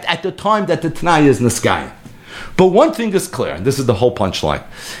effect at the time that the Tanai is Niskayim? But one thing is clear, and this is the whole punchline,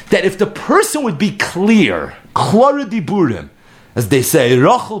 that if the person would be clear, Klara Diburim, as they say,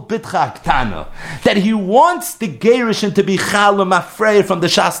 Rachel Bitcha Aktana, that he wants the Gerishin to be Chal Mafrei from the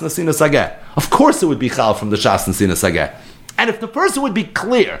Shas Nasina Sageh. Of course it would be Chal from the Shas Nasina Sageh. And if the person would be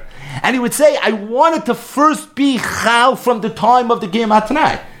clear, and he would say, I want it to first be Chal from the time of the Giyam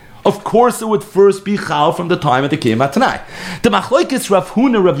HaTanai, of course it would first be Chal from the time of the Kiyam HaTanai. The Machloikis Rav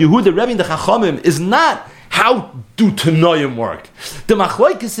Huna, Rav Yehuda, Rebbe and the Chachamim is not how do Tanoim work. The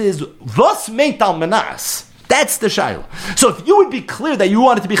Machloikis is Vos Meit Al Manas. That's the shayla. So if you would be clear that you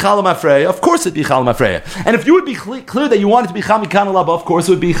want it to be Chal Mafreya, of course it'd be Chal Mafreya. And if you would be clear that you want it to be Chal Mikanu Laba, of course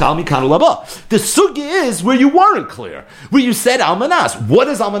it would be Chal Mikanu Laba. The sugi is where you weren't clear, where you said Al Manas. What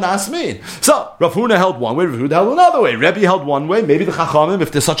does Al Manas mean? So Rav Huna held one way, Rav Huna held another way, Rebbe held one way, maybe the Chachamim,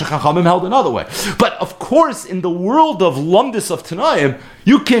 if there's such a Chachamim, held another way. But of course, in the world of Lumdis of Tanaim,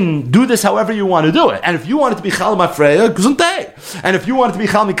 you can do this however you want to do it. And if you want it to be Chal Mafreya, Gesundheit. And if you want it to be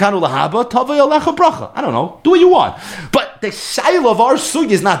Chal Mikanu Lahaba, Tavay Alecha Bracha. I don't know. Do what you want. But the shayla of our sugi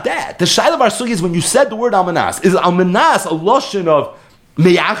is not that. The shayla of our sugi is when you said the word Almanas. Is Almanas a loshon of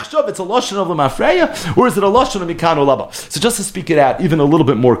Meyachshav? It's a loshon of Lamafreya? Or is it a loshon of Mikanu Laba? So just to speak it out even a little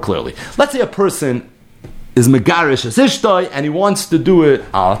bit more clearly. Let's say a person is megarish as ishtoi, and he wants to do it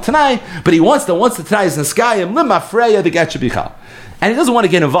al tanai, but he wants to, once the tanai is neskayim, limafreya, the get should be chal. And he doesn't want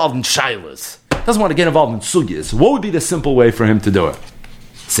to get involved in shilas. Doesn't want to get involved in sugyas. What would be the simple way for him to do it?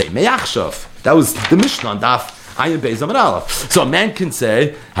 Say meyachshav. That was the Mishnah on Daf Ayin Beis Amud Aleph. So a man can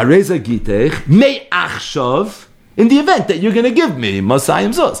say hareza gitech meyachshav, in the event that you're going to give me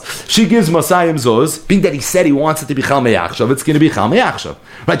Masayim Zuz. She gives Masayim Zuz, being that he said he wants it to be Chal Meyachshav, it's going to be Chal Meyachshav.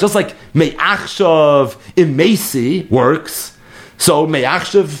 Right? Just like Meyachshav in Mesi works, so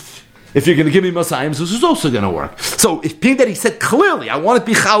Meyachshav, if you're going to give me Masayim Zuz, is also going to work. So if being that he said clearly, I want it to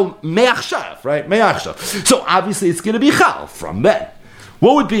be Chal Meyachshav, right? Meyachshav. So obviously it's going to be Chal from then.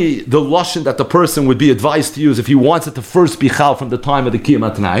 What would be the lashon that the person would be advised to use if he wants it to first be Chal from the time of the Kiyam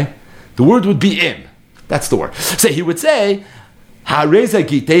HaTanai? The word would be im. That's the word. So he would say, Hareza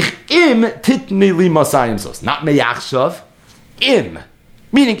gitech im titni li masayim zos. Not meyachshav, im.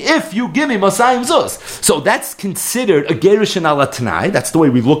 Meaning, if you give me masayim zos. So that's considered a gerushin ala tanai. That's the way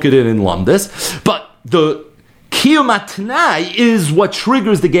we look at it in Lumdis. But the kiyum tanai is what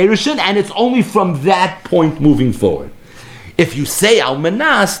triggers the gerushin, and it's only from that point moving forward. If you say al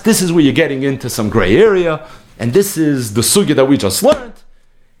manas, this is where you're getting into some gray area, and this is the sugya that we just learned.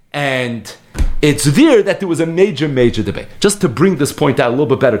 And it's there that there was a major debate. Just to bring this point out a little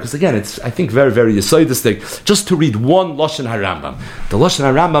bit better, because again, it's, I think, very, very yesodistic, just to read one Lashon HaRambam. The Lashon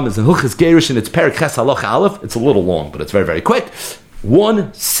HaRambam is in Hilchos Gerush, and it's Perek Ches Halacha Aleph. It's a little long, but it's very, very quick.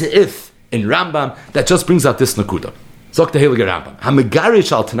 One seif in Rambam that just brings out this nakuda. Zok the Heilige Rambam.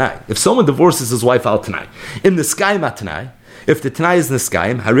 HaMegarish al Tanai. If someone divorces his wife al Tanai, in the Skayim at Tanai, if the Tanai is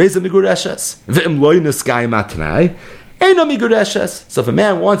Neskayim, Hareza Migureshes. V'im loy Neskayim at Tanai, so if a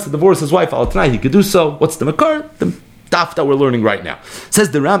man wants to divorce his wife al tanai, he could do so. What's the makar? The daf that we're learning right now. Says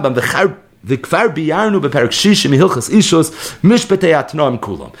the Rambam, the kfar biyarnu beperek shishim hilchas ishos mishpetei atnoim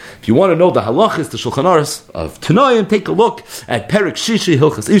kulam. If you want to know the halachas, the shulchan aruch of tanoim, take a look at perek shishi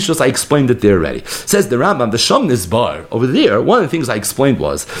hilchas ishos. I explained it there already. Says the Rambam, the shomnis bar over there. One of the things I explained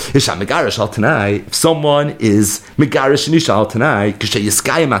was isha megarish al tanai. If someone is megarish nisha al tanai, kishe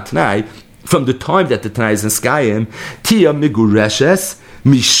yiskayim at tanai, from the time that the Tanai is in Skayim, Tia Migureshes,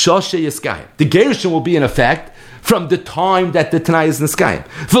 Mishoshe Yeskayim. The Gerushin will be in effect from the time that the Tanai is in Skayim.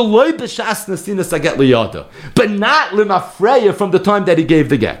 V'loy b'shas nasinas aget liyada. But not limafreya from the time that he gave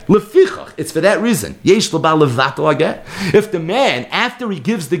the get. Lefichach, it's for that reason. Yesh l'bal levatel aget. If the man, after he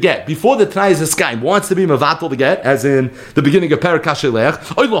gives the get, before the Tanai is in Skayim, wants to be mevatel the get, as in the beginning of Perek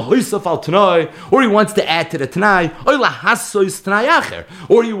HaShelech, oy lahoisaf al Tanai, or he wants to add to the Tanai, oy lahasois Tanai acher,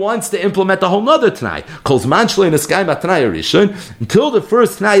 or he wants to implement a whole nother Tanai. Kol zman shloi neskayim at-Tanai arishon, until the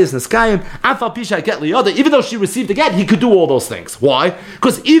first Tanai is neskayim, afal pisha get liyada, even though she received the get, he could do all those things. Why?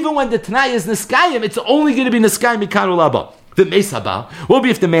 Because even when the Tanai is neskayim, it's only going to be neskayim mikanu laba. The mesaba. What will be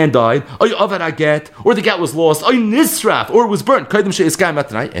if the man died, or you over a get, or the get was lost, or nisraf, or it was burnt? It's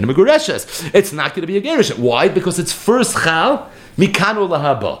not going to be a gerushin. Why? Because it's first chal mikanu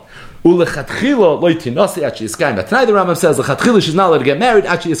lahaba. Ulechatchila loitinasi actually iskayim atnai. The Rambam says lechatchila she's not allowed to get married.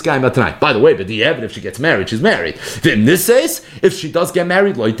 Actually iskayim atnai. By the way, but the evidence if she gets married, she's married. In this case, if she does get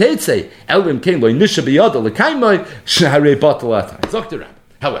married, loitetse elim kain loinisha biyada lekaimai sheharei batal atnai. Zok the Rambam.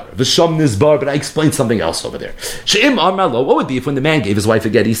 However, v'sham nizbar, but I explained something else over there. She'im amar lo. What would be if when the man gave his wife a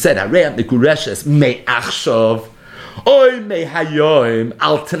get, he said harei nikureshes me'achshav. Oy me hayoim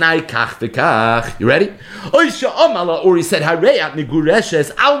al tanai kach v'kach. You ready? Oy sha'amala, or he said hareyat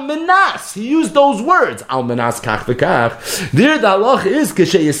migureshes al menas. He used those words al menas kach v'kach. There the halach is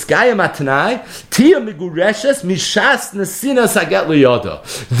kishe yiskayim atanai tia migureshes mishas nesina saget liyada.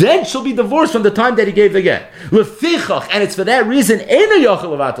 Then she'll be divorced from the time that he gave the get. Lefichach, and it's for that reason ena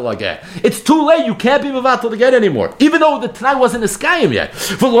yachal levatel get. It's too late. You can't be levatel the get anymore, even though the tanai wasn't iskayim yet.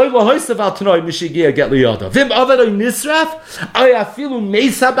 V'loy lahoisav al tanai mishigia get liyada. Vim avadoy nisraf, I afilu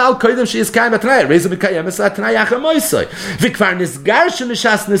meisabal koydem she is kaim atnai. Reza mikayem es atnai acher moisai. Vikvar nisgar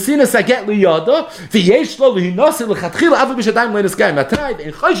shemishas nesina saget liyada. V'yesh lo v'hinasi l'chatchila avu b'shadayim le'nis kaim atnai.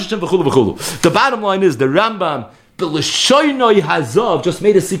 V'en chosheshem v'chulu v'chulu. The bottom line is the Rambam B'lishoynoi hazav just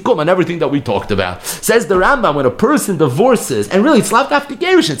made a sikum on everything that we talked about. Says the Rambam, when a person divorces, and really it's not after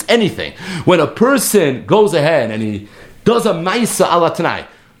gerushin, it's anything. When a person goes ahead and he does a maisa ala tanai,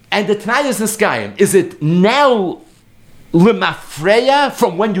 and the tanai is neskayim, is it now lemafreya,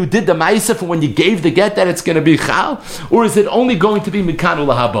 from when you did the ma'isa, from when you gave the get, that it's going to be chal? Or is it only going to be mikanu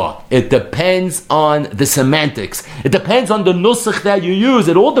lahaba? It depends on the semantics. It depends on the nusach that you use.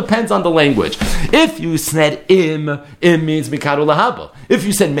 It all depends on the language. If you said im means mikanu lahaba. If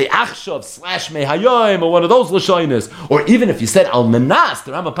you said me'achshav / me'hayoim, or one of those lashonis, or even if you said al manas,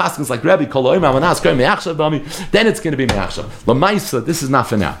 the Rambam Paskins like Rabbi Koloim al manas koi me'achshav bami, then it's going to be me'achshav. Lamaisa, this is not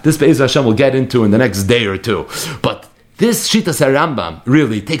for now. This Be'ez Hashem will get into in the next day or two. But this Shitas Rambam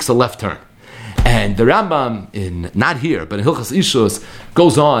really takes a left turn. And the Rambam, not here, but in Hilchas Ishus,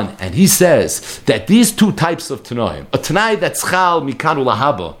 goes on and he says that these two types of Tanoim, a Tanai that's Chal Mikanu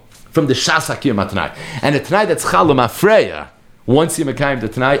Lahaba, from the Shas HaKiyam Tanai, and a Tanai that's Chal L'Mafreya, once you Mekayim the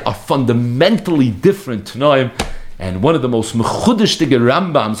Tanai, are fundamentally different Tanoim. And one of the most mechudishtige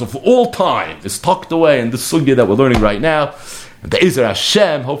Rambams of all time is tucked away in the sugya that we're learning right now. Be'ezer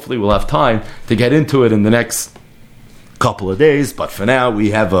Hashem, hopefully we'll have time to get into it in the next couple of days, but for now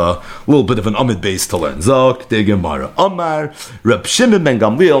we have a little bit of an Amid base to learn. Zok de Gemara Amar Reb Shimon ben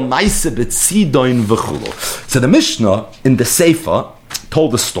Gamliel Maise betzidoin v'chulo. So the Mishnah in the Seifa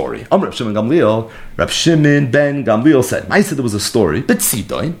told a story. Amar Reb Shimon ben Gamliel, Reb Shimon ben Gamliel said, Maise, there was a story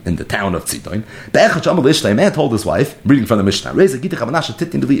betzidoin, in the town of Tzidoin. Be'echad shamal ishtay, a man told his wife, reading from the Mishnah, Reza Gittin chavanasha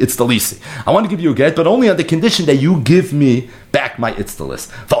titin li itztalisi. I want to give you a get, but only on the condition that you give me back my itztalis.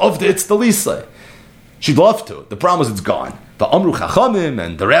 Va'ov the itztalisi. She'd love to. The problem is it's gone. The Amru Chachamim,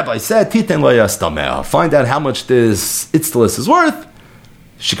 and the rabbi said, Titen lo yastameh. Find out how much this itztalis is worth.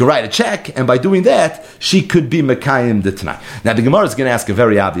 She could write a check, and by doing that, she could be Mekayim the Tanai. Now, the Gemara is going to ask a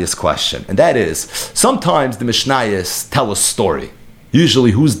very obvious question, and that is, sometimes the Mishnayos tell a story.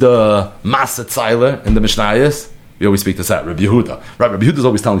 Usually, who's the Masa Tzailer in the Mishnayos? We always speak this out, Rabbi Yehuda. Right, Rabbi Yehuda is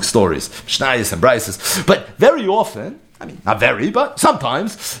always telling stories, Mishnayos and Brises. But very often, I mean, not very, but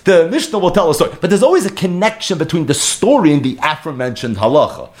sometimes, the Mishnah will tell a story. But there's always a connection between the story and the aforementioned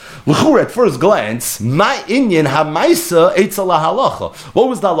halacha. L'chura, at first glance, ma inyan ha'maisa eitzala halacha. What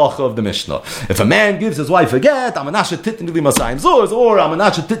was the halacha of the Mishnah? If a man gives his wife a get, amanasha titin li masayim zuz, or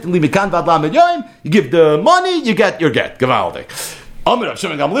amanasha titin li mikan vad lamed yoim, you give the money, you get your get. Gavaldik. Amir Rav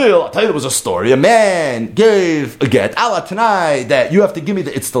Shimon Gamliel, I'll tell you there was a story. A man gave a get, ala tanai, that you have to give me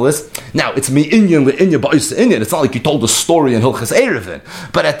the itztalis. Now, it's mi inyan li inyan ba'isa inyan. It's not like you told a story in Hilchas Erevin.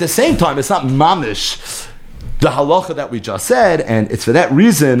 But at the same time, it's not mamish the halacha that we just said, and it's for that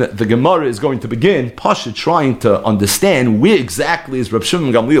reason the Gemara is going to begin Pasha trying to understand where exactly is Reb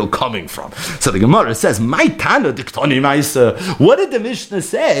Shimon Gamliel coming from. So the Gemara says, "My Tana diktoni ma'isa." What did the Mishnah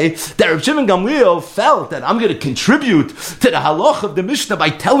say that Reb Shimon Gamliel felt that I'm going to contribute to the halacha of the Mishnah by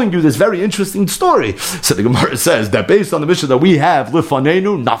telling you this very interesting story? So the Gemara says that based on the Mishnah that we have,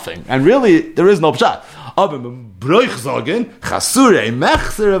 lifanenu, nothing, and really there is no pshat. We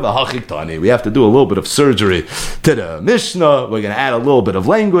have to do a little bit of surgery to the Mishnah. We're going to add a little bit of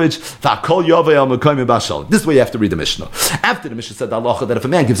language. This is the way you have to read the Mishnah. After the Mishnah said that if a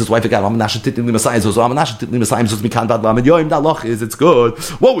man gives his wife a get, the halacha is it's good.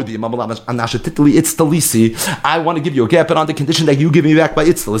 What would be it's talisi? I want to give you a get, but on the condition that you give me back by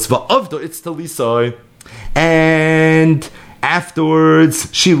itztalis. And afterwards,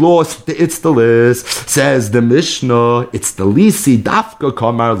 she lost the itztalis. Says the Mishnah, itztalisi dafka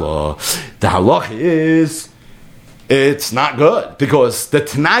kamar lo. The halach is, it's not good, because the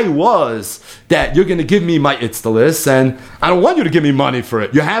Tanai was that you're going to give me my itztalis, and I don't want you to give me money for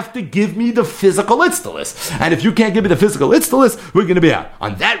it. You have to give me the physical itztalis. And if you can't give me the physical itztalis, we're going to be out.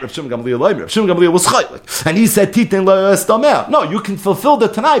 On that, Reb Shimon Gamliel was chaylik. And he said, Titen lo yastameh. No, you can fulfill the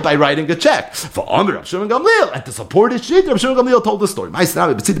Tanai by writing a check. For Amir Reb Shimon Gamliel, and to support his shit, Reb Shimon Gamliel told the story.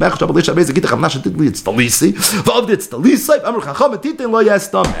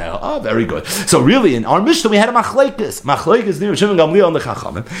 Oh, very good. So really, in our Mishnah, we had a machlekes. Machlekes near Reb Shimon Gamliel and the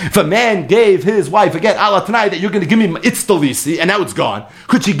Chachamim. If a man gave his wife again, Allah tonight that you're going to give me itztalisi, and now it's gone.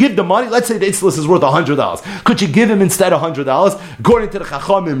 Could she give the money? Let's say the itztalis is worth $100. Could she give him instead $100? According to the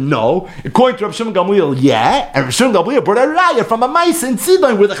Chachamim, no. According to Reb Shimon Gamliel, yeah. And Reb Shimon Gamliel brought a raya from a mice in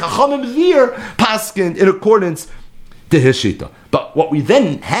Sidon where the Chachamim here paskin in accordance to his shita. But what we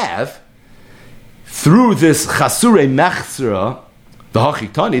then have through this chasurei mechzera, the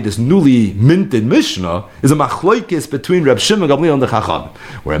Hachiktani, this newly minted Mishnah, is a machloikis between Reb Shimon Gamliel and the Chacham,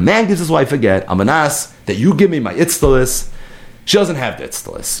 where a man gives his wife a get, amanas, that you give me my itztalis. She doesn't have the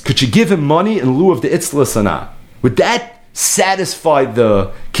itztalis. Could she give him money in lieu of the itztalis or not? Would that satisfy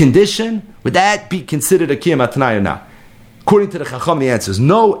the condition? Would that be considered a kiyam atnai or not? According to the Chacham, the answer is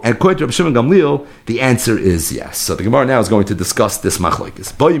no, and according to Reb Shimon Gamliel, the answer is yes. So the Gemara now is going to discuss this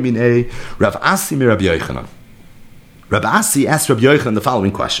machloikis. Boyimine Rav Asi mi Rabbi Yochanan. Rabbi Asi asked Rabbi Yochanan the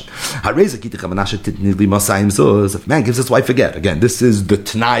following question. If a man gives his wife a get, again, this is the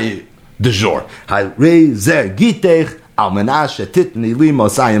Tanai du jour. And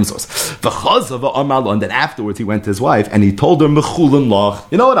then afterwards he went to his wife and he told her, you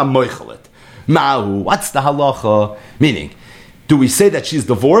know what, I'm moichelet. Mahu, what's the halacha? Meaning, do we say that she's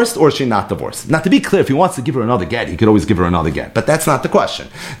divorced or is she not divorced? Now, to be clear, if he wants to give her another get, he could always give her another get. But that's not the question.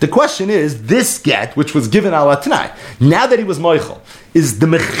 The question is, this get, which was given ala tanai, now that he was moichel, is the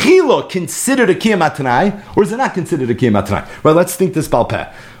mechila considered a kiyam atanai, or is it not considered a kiyam atanai? Well, let's think this balpeh.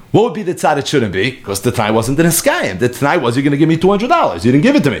 What would be the tzad it shouldn't be? Because the tanai wasn't in a skayim. The tanai was, you're going to give me $200. You didn't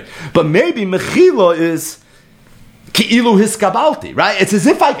give it to me. But maybe mechila is Ki'ilu hiskabalti, right? It's as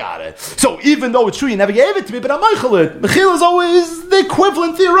if I got it. So even though it's true you never gave it to me, but I'm meichelet. Mechila is always the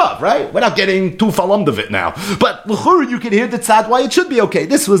equivalent thereof, right? We're not getting too falamd of it now. But l'chur, you can hear the tzad why it should be okay.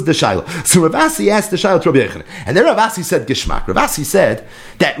 This was the shaila. So Rav Asi asked the shaila to Rabbi Yochanan. And then Rav Asi said gishmak. Rav Asi said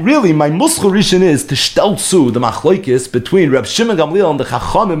that really my muschel rishon is to shtelzu the machloikis between Reb Shimon Gamliel and the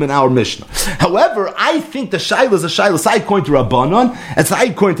Chachamim in our Mishnah. However, I think the shaila is a shaila side coin to Rabbanon and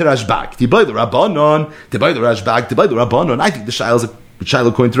side coin to Rashbag. Tibai the Rabbanon, tibai the Rashbag, tibai the Rabbanon. I think the shaila is a shaila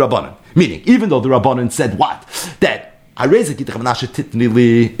according to Rabbanon. Meaning, even though the Rabbanon said what? That it's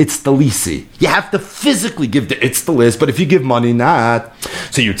the lisi. You have to physically give the itztalis, but if you give money, not.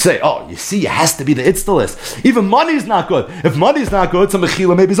 So you'd say, oh, you see, it has to be the itztalis. Even money is not good. If money is not good, some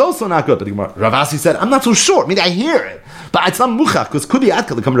mechila maybe is also not good. But Rav Asi said, I'm not so sure. I mean, I hear it. But it's not muchach, because could be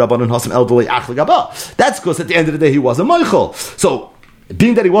atka to come Rabbanon Hasam elderly achli gaba. That's because at the end of the day, he was a moichel. So,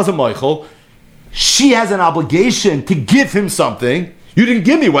 being that he was a moichel, she has an obligation to give him something. You didn't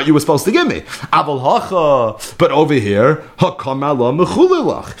give me what you were supposed to give me. But over here,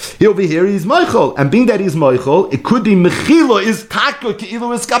 over here he's Michael. And being that he's Michael, it could be Mechila is Taka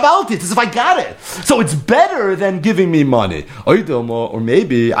Ki'ilu is Kabalti. It's as if I got it. So it's better than giving me money. Or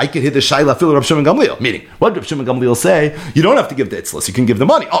maybe I could hit the Shaila Fil Rav Shimon Gamliel. Meaning, what Rav Shimon Gamliel say? You don't have to give the itzlas. You can give the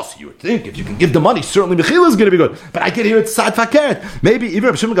money. Oh, so you would think if you can give the money, certainly Mechila is going to be good. But I could hear it's Sad Fakert. Maybe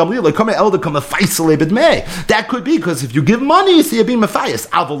even Rav Shimon Gamliel, like come a elder, come a Faisal Ebed May. That could be because if you give money, you see you're being Matthias,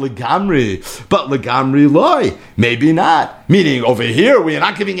 Aval legamri, but legamri loy, maybe not. Meaning over here we are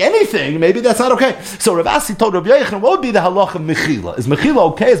not giving anything. Maybe that's not okay. So Rav Asi told Rabbi Yochanan, what would be the halach of mechila? Is mechila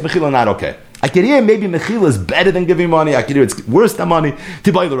okay? Is mechila not okay? I can hear maybe mechila is better than giving money. I can hear it's worse than money.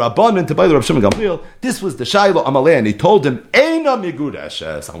 Tibai the Rabbanon, Tibai the Rav Shimon Gamliel. This was the Shaila Amalei, and he told him, Eina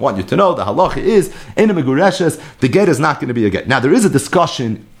migureshes. I want you to know the halacha is Eina migureshes. The get is not going to be a get. Now there is a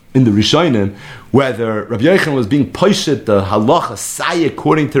discussion in the Rishonim, whether Rabbi Yochanan was being poshet the halacha say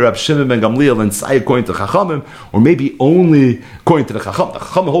according to Rabbi Shimon ben Gamliel and say according to Chachamim, or maybe only according to the Chacham. The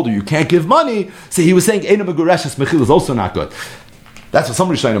Chacham holder, you can't give money. So he was saying Eina Megureshes Mechil is also not good. That's what some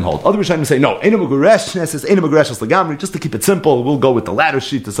Rishonim hold. Other Rishonim say no. Eina Megureshes is Eina Megureshes legamri. Just to keep it simple, we'll go with the latter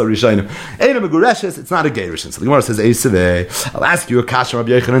sheet to some Rishonim. Eina Megureshes, it's not a gerushin. So the Gemara says Eisaveh. I'll ask you a kasha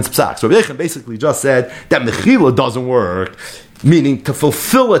Rabbi Yochanan's psak. So Rabbi Yochanan basically just said that Mechila doesn't work. Meaning to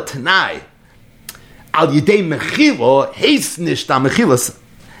fulfill a tanai al yidei mechila heis nishta mechilas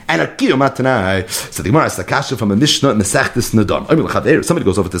and a kiyum tanai. So the Gemara is the kasha from a Mishnah Mesechtes Nadam. Somebody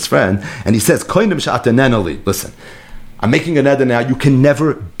goes over to his friend and he says, "Koinim sha'atanenali." Listen, I'm making a neder now. You can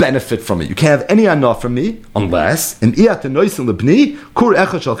never benefit from it. You can't have any anah from me unless in iyatanoisin lebni kur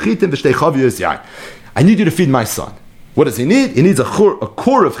echad shal chitim v'shtei chaviyos yain. I need you to feed my son. What does he need? He needs a kur of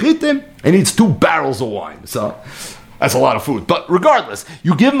chitim. He needs 2 barrels of wine. So that's a lot of food. But regardless,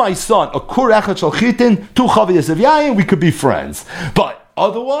 you give my son a kur echad shal chitin, 2 chaviyos of yain, we could be friends. But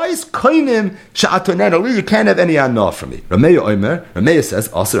otherwise, kainim sha'atonenali, you can't have any anah from me. Rameya says,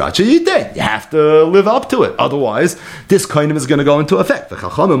 asar acha yiteh. You have to live up to it. Otherwise, this kainim is going to go into effect. The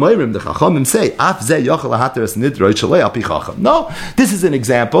chachamim say, af ze yachal hateres nidroi shalei api chacham. No, this is an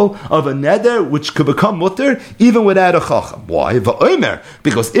example of a neder which could become mutter even without a chacham. Why? Va'omer,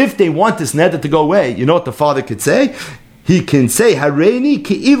 because if they want this neder to go away, you know what the father could say? He can say, Hareini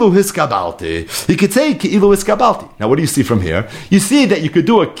ki'ilu hiskabalti. He could say, ki'ilu hiskabalti. Now, what do you see from here? You see that you could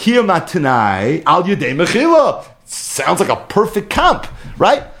do a kiyum atanai al yudei mechila. Sounds like a perfect comp,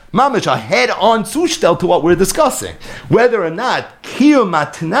 right? Mamish, a head-on zushtel to what we're discussing. Whether or not kiyum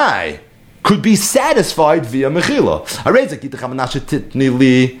atanai could be satisfied via mechila.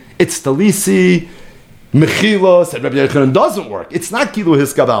 It's talisi. Mechila, said Rabbi Yochanan, doesn't work. It's not kilu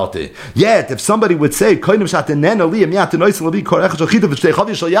hiskabalti. Yet, if somebody would say, and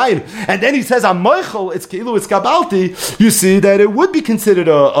then he says, I'm moichel, it's kilu hiskabalti, you see that it would be considered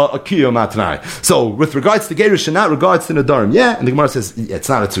a kiyum atnai. So, with regards to Gerish and not regards to Nadarim, yeah, and the Gemara says, yeah, it's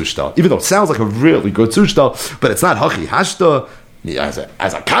not a tzushtal. Even though it sounds like a really good tzushtal, but it's not hachi hashta, as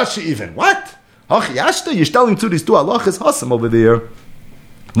a kasha even. What? Ach, Yashta, you're telling to these two halachas hasam over there.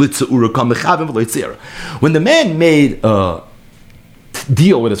 When the man made a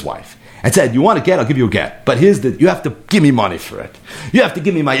deal with his wife and said, you want a get, I'll give you a get. But you have to give me money for it. You have to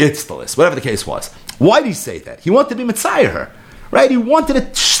give me my itztalis, whatever the case was. Why did he say that? He wanted to be Messiah her. Right? He wanted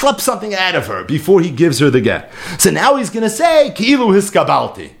to slap something out of her before he gives her the get. So now he's going to say, Ki'ilu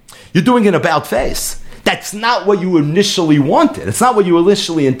hiskabalti. You're doing an about face. That's not what you initially wanted. It's not what you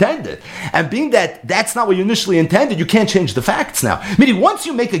initially intended. And being that that's not what you initially intended, you can't change the facts now. Meaning, once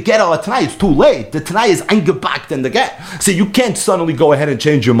you make a get ala Tanai, it's too late. The Tanai is eingebackt in the get. So you can't suddenly go ahead and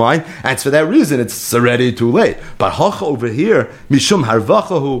change your mind. And it's for that reason, it's already too late. But Hacha over here, Mishum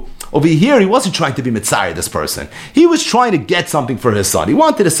Harvachahu, over here, he wasn't trying to be Mitzayir, this person. He was trying to get something for his son. He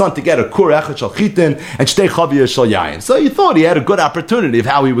wanted his son to get a kur echad shal Gittin and shtei chaviyah shal yayin. So he thought he had a good opportunity of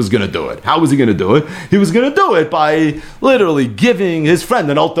how he was going to do it. How was he going to do it? He was going to do it by literally giving his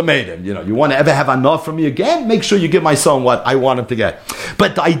friend an ultimatum. You want to ever have enough from me again? Make sure you give my son what I want him to get.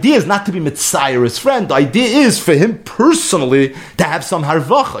 But the idea is not to be Mitzayir, his friend. The idea is for him personally to have some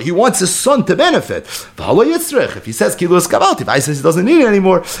harvacha. He wants his son to benefit. If he says kilu eskabalti, if I says he doesn't need it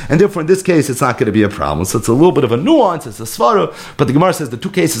anymore, and therefore in this case it's not going to be a problem. So it's a little bit of a nuance, it's a svara, but the Gemara says the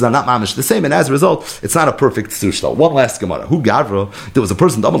two cases are not mamish the same, and as a result, it's not a perfect sushtal. One last Gemara. Who gavro? There was a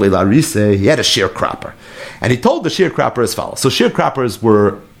person, he had a sharecropper. And he told the sharecropper as follows. So sharecroppers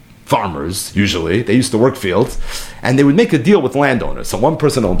were farmers, usually. They used to work fields, and they would make a deal with landowners. So one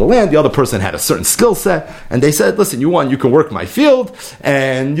person owned the land, the other person had a certain skill set, and they said, listen, you can work my field,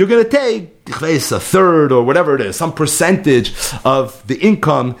 and you're going to take a third or whatever it is, some percentage of the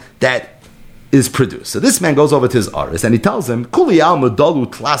income that is produced. So this man goes over to his aris, and he tells him, Kuli al medalu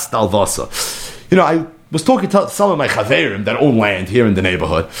tlas dalvasa. I was talking to some of my chaverim that own land here in the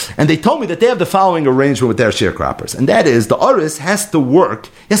neighborhood, and they told me that they have the following arrangement with their sharecroppers, and that is the aris has to water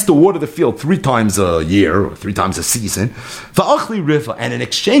the field 3 times a year or 3 times a season, va'achli riva, and in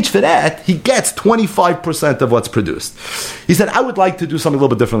exchange for that, he gets 25% of what's produced. He said, I would like to do something a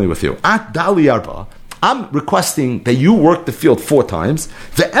little bit differently with you. At dali arba, I'm requesting that you work the field 4 times,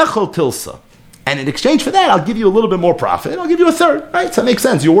 ve'echel tilsa, and in exchange for that, I'll give you a little bit more profit, I'll give you a third, right? So that makes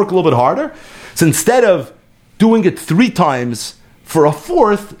sense. You work a little bit harder. So instead of doing it 3 times for a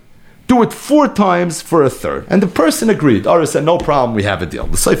fourth, do it 4 times for a third. And the person agreed. Aris said, no problem, we have a deal.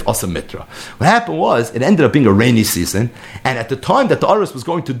 The Seif Asa Mitra. What happened was, it ended up being a rainy season, and at the time that the Aris was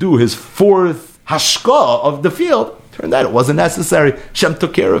going to do his 4th hashka of the field, turned out it wasn't necessary. Shem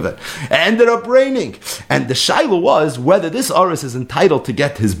took care of it. It ended up raining. And the shaila was whether this Aris is entitled to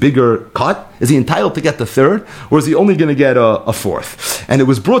get his bigger cut. Is he entitled to get the third? Or is he only going to get a fourth? And it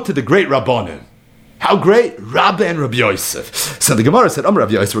was brought to the great Rabbanim. How great? Rabbi and Rabbi Yosef. So the Gemara said,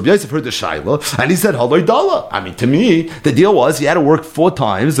 Rabbi Yosef heard the Shaila, and he said, Haloi Dala. I mean, to me, the deal was he had to work 4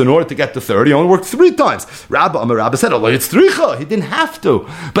 times in order to get the third. He only worked 3 times. Rabbi said, Haloi Tzricha. He didn't have to.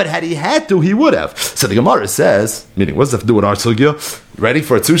 But had he had to, he would have. So the Gemara says, meaning, what does that have to do with our sugya? Ready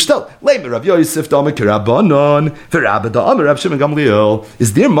for a tzushtel? Leim Rabbi Yosef da'amar k'Rabbanon, v'Rabba da'amar Rav Shimon Gamliel.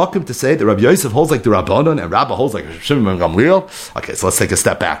 Is there makom to say that Rabbi Yosef holds like the Rabbanon and Rabba holds like Shimon Gamliel? Okay, so let's take a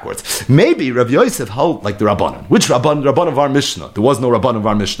step backwards. Maybe Rabbi Yosef held like the Rabbanon. Which Rabbanon? Rabbanon of our Mishnah. There was no Rabbanon of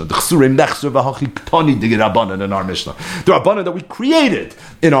our Mishnah. The Chsurim Nechsur v'Hachi Ktoni dig Rabbanon in our Mishnah. The Rabbanon that we created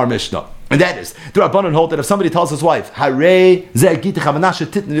in our Mishnah. And that is, the Rabbanon hold that if somebody tells his wife, Hare zeh gittin chavanashe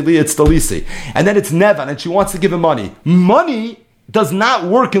titni li etztalisi, and then it's Nevan, and she wants to give him money does not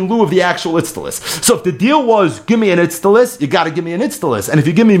work in lieu of the actual itztalis. So if the deal was, give me an itztalis, you got to give me an itztalis. And if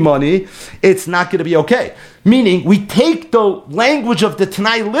you give me money, it's not going to be okay. Meaning, we take the language of the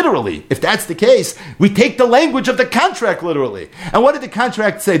Tanai literally. If that's the case, we take the language of the contract literally. And what did the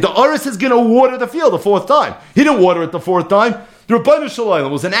contract say? The Aris is going to water the field the 4th time. He didn't water it the 4th time. The Rabbanah Shalom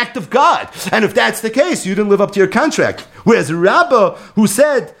was an act of God. And if that's the case, you didn't live up to your contract. Whereas Rabbah, who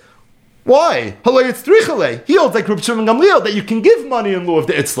said, why? He holds like Rabbi Shimon Gamliel that you can give money in lieu of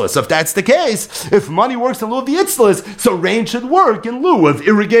the itzlas. So if that's the case, if money works in lieu of the itzlas, so rain should work in lieu of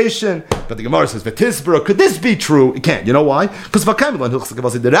irrigation. But the Gemara says, V'tisbra, could this be true? It can't. You know why? Because we paskin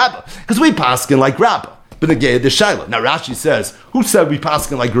like Rabbah. B'negei this shaila. Now Rashi says, who said we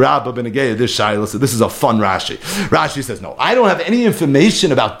paskin like Rabbah b'negei this shaila? So this is a fun Rashi. Rashi says, no, I don't have any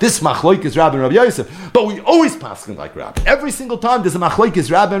information about this machloikis Rabbah and Rabbi Yosef, but we always paskin like Rabbah. Every single time there's a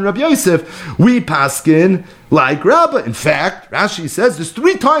machloikis Rabbah and Rabbi Yosef, we paskin like Rabbah. In fact, Rashi says there's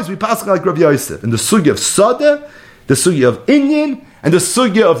 3 times we paskin like Rabbi Yosef. In the sugya of Sadeh, the sugya of Inyan, and the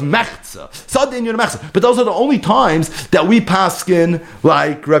sugya of Mechtz. But those are the only times that we paskin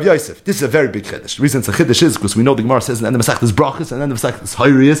like Rav Yosef. This is a very big chiddush. The reason it's a chiddush is because we know the Gemara says in the end of Masechtas Brachos and then the Masechtas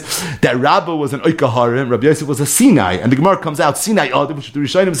Hayriyos that Rabba was an Oikaharim, Rav Yosef was a Sinai, and the Gemara comes out Sinai Adam, which the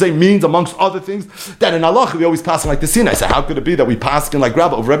Rishonim say means amongst other things that in Allah we always pass like the Sinai. So how could it be that we paskin like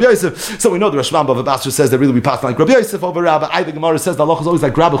Rabba over Rav Yosef? So we know the Rashbam Bava Basra says that really we paskin like Rav Yosef over Rabba. The Gemara says that Allah is always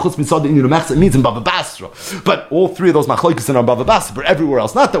like Rabba Chutz Mitzad in Yirumachs. It means in Bava Basra. But all three of those machlokes are in Bava Basra, but everywhere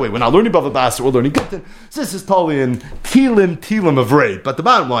else not that way. We're not learning Bava Basra, we're learning Gittin. So this is totally in Tilim of Raid. But the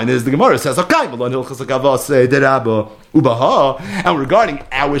bottom line is the Gemara says, okay, and regarding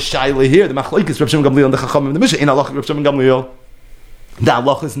our Shaila here, the machlokes Reb Shimon Gamliel and the Chachamim in the Mishnah, in Allah Reb Shimon Gamliel. The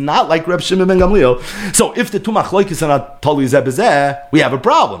halacha is not like Reb Shimon ben Gamliel. So if the two machlokes are not totally zeh, we have a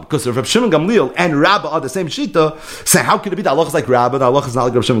problem because if Reb Shimon Gamliel and Rabba are the same shita, so how could it be that halacha is like Rabba, the halacha is not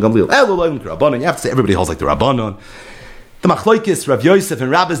like Reb Shimon Gamliel? You have to say everybody holds like the Rabbanon. The machlokes Rav Yosef and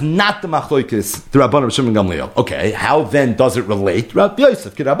Rabba is not the machlokes the Rabbanon Reb Shimon Gamliel. Okay, how then does it relate? Rav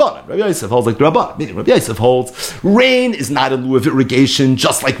Yosef to Rabbanon. Rav Yosef holds like the Rabbanon. Meaning Rav Yosef holds rain is not in lieu of irrigation,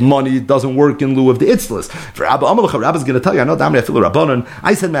 just like money doesn't work in lieu of the itzlas. For Rabba Amalach, Rabba is going to tell you, I know Damri I feel Rabbanon.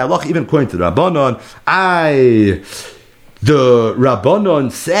 I said my halacha even according to the Rabbanon. The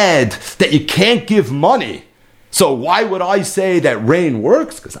Rabbanon said that you can't give money. So why would I say that rain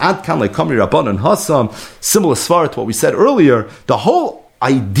works? Because Ad Kan like Kamri Rabbanon Hassam, similar svara to what we said earlier, the whole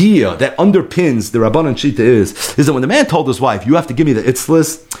idea that underpins the Rabbanon Shita is that when the man told his wife, you have to give me the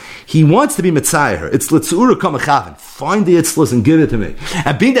itzlis, he wants to be mitzayer. It's litzura kamachavin. Find the itzlis and give it to me.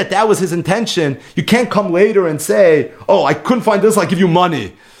 And being that was his intention, you can't come later and say, oh, I couldn't find this, I'll give you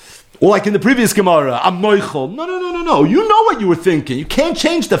money. Or like in the previous Gemara, I'm noichel. No. You know what you were thinking. You can't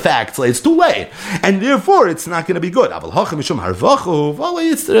change the facts. It's too late. And therefore, it's not going to be good.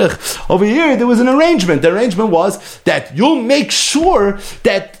 Over here, there was an arrangement. The arrangement was that you'll make sure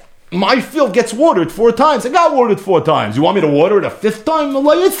that my field gets watered 4 times. It got watered 4 times. You want me to water it a 5th time?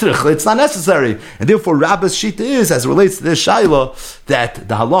 It's not necessary. And therefore, Rabba's shita is, as it relates to this shaila, that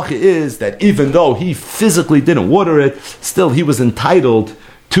the halacha is that even though he physically didn't water it, still he was entitled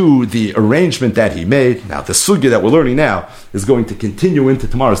to the arrangement that he made. Now, the sugya that we're learning now is going to continue into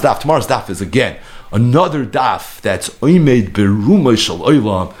tomorrow's daf. Tomorrow's daf is, again, another daf that's oimed berumay shel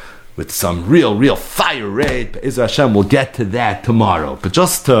olam, with some real fire raid. Be'ezer Hashem, we'll get to that tomorrow. But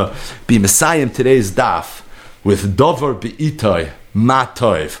just to be Messiah today's daf, with Dover Be'itay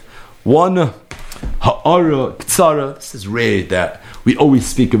Matov, one ha'ara ktsara, this is raid that we always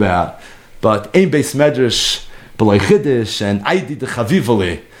speak about, but ein beis medrash, and Aidi de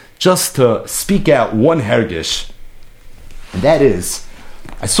Chavivali, just to speak out one hergish, and that is,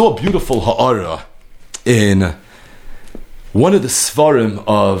 I saw a beautiful ha'ara in one of the svarim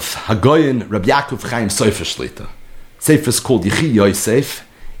of Hagoyin Rabbi Yaakov Chaim Sofer Shlita. Sefer is called Yechi Yosef.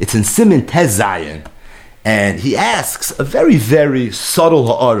 It's in Siman Tez Zayin, and he asks a very, very subtle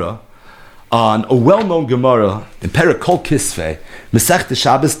ha'ara on a well-known Gemara in Perek Kol Kisvei, Masechta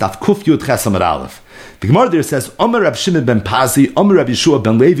Shabbos Daf Kuf Yud Ches Amar Aleph. The Gemara there says, Omer Rav Shimon ben Pazi, Omer Rav Yeshua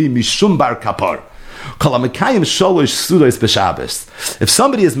ben Levi, Mishum bar Kapar. Kol HaMekayim Sholosh Sudos b'Shabbos. If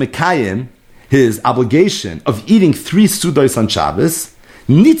somebody is Mekayim, his obligation of eating 3 Sudos on Shabbos,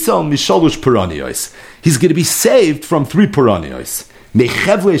 Nitzal Misholosh Peronios. He's going to be saved from 3 Peronios.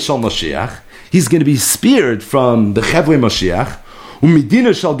 Mechevle Shal Moshiach. He's going to be spared from the Chevle Moshiach.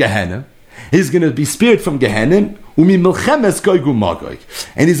 Umidina Shal Gehenna. He's going to be spared from Gehenna. And he's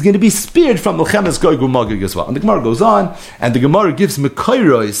going to be spared from Melchemes Goygu Magog as well. And the Gemara goes on, and the Gemara gives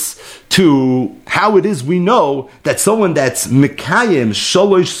Mekairos to how it is we know that someone that's Mekayim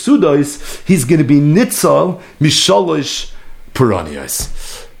Sholosh Sudos, he's going to be Nitzal Misholosh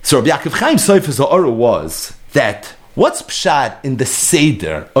Peronios. So Rabbi Yaakov Chaim Sofer's ha'ara was that what's pshat in the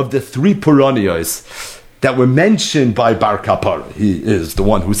Seder of the 3 Peronios that were mentioned by Bar Kapara? He is the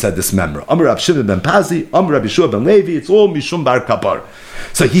one who said this memra. Amar Rav Shimon ben Pazi, Amar Rav Yeshua ben Levi, it's all Mishum Bar Kapara.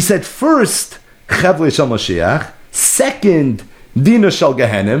 So he said first, Chevle Shal Mashiach, second, Dina Shal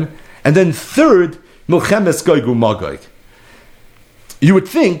Gehenim, and then third, Milchemes Goygu Magog. You would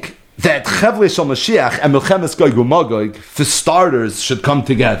think that Chevle Shal Mashiach and Milchemes Goygu Magog, for starters, should come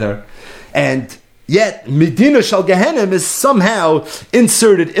together, and yet, Medina Shal Gehenim is somehow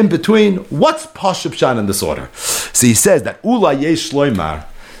inserted in between. What's Pashup Shan in this order? So he says that Ula Yesh Loimar,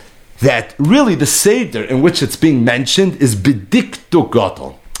 that really the Seder in which it's being mentioned is B'diktu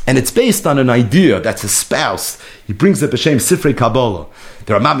Gadol. And it's based on an idea that's espoused. He brings it b'shem Sifrei Kabbalah.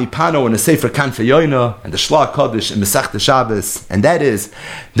 The Ramami Pano in the Sefer Kanfei Yoina and the Shla Kodesh in Masechta Shabbos, and that is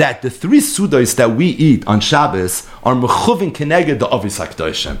that the 3 sudos that we eat on Shabbos are mechuvin keneged the Avos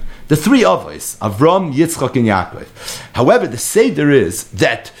HaKadoshim. The 3 Avos, Avram, Yitzchak, and Yaakov. However, the Seder is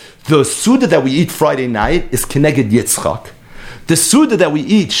that the Suda that we eat Friday night is Keneged Yitzchak. The Suda that we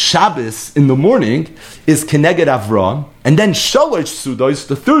eat Shabbos in the morning is Keneged Avram. And then Shalosh Sudas,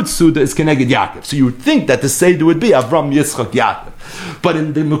 the third Suda, is Keneged Yaakov. So you would think that the Seder would be Avram, Yitzchak, Yaakov. But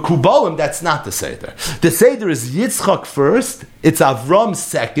in the Mekubalim, that's not the Seder. The Seder is Yitzchak first, it's Avram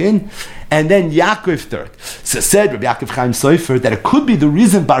second, and then Yaakov third. So said Rabbi Yaakov Chaim Sofer that it could be the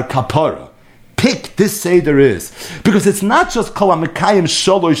reason Bar Kapara picked this Seder is because it's not just Kol HaMekayim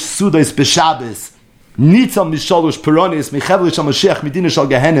Shalosh Sudas B'Shabbos, Nitzal Mishalosh Peronis, Mechevlish HaMashiach, Medina Shal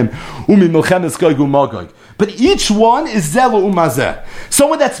Gehenim, Umi Milchemes Gog Umagog. But each one is Zelo Umazeh.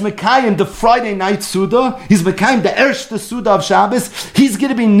 Someone that's Mekayim, the Friday night Suda, he's Mekayim, the Ershta Suda of Shabbos, he's going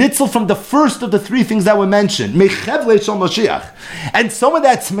to be Nitzel from the first of the three things that were mentioned, Mechevlish HaMashiach. And someone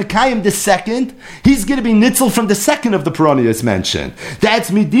that's Mekayim, the second, he's going to be Nitzel from the second of the Peronius mentioned.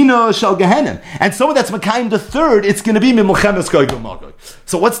 That's Medina Shal Gehenim. And someone that's Mekayim, the third, it's going to be Milchemes Gog Umagog.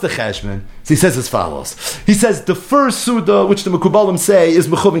 So what's the Cheshbon? So he says as follows. He says the first Suda, which the Mekubalim say, is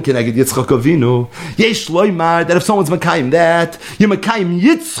Mechuvin Keneged Yitzchak Avinu. Yesh Loimar, that if someone's Mekayim that, you're Mekayim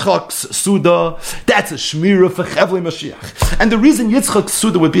Yitzchak's Suda, that's a Shmira for Chevlei Mashiach. And the reason Yitzchak's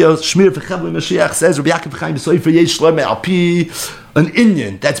Suda would be a Shmira for Chevlei Mashiach, says Rabbi Yaakov Chaim Sofer Yesh Loimar Alpi, an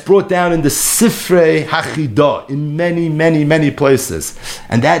Inyan that's brought down in the Sifrei Hachidah in many, many, many places.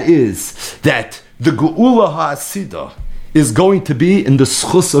 And that is that the Geula HaAsidah is going to be in the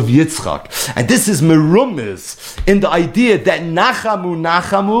schus of Yitzchak. And this is merumiz in the idea that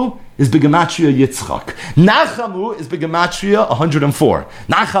Nachamu is begematria Yitzchak. Nachamu is begematria 104.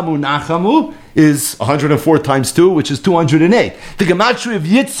 Nachamu is 104 times 2, which is 208. The gematria of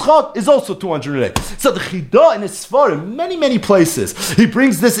Yitzchak is also 208. So the Chidah in his Sfarim, many, many places, he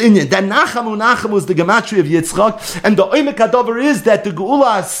brings this in that Nachamu is the gematria of Yitzchak, and the Oimek Hadavar is that the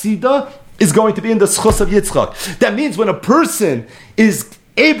Geula Asida is going to be in the schus of Yitzchak. That means when a person is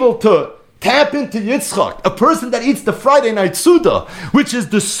able to tap into Yitzchak, a person that eats the Friday night Suda, which is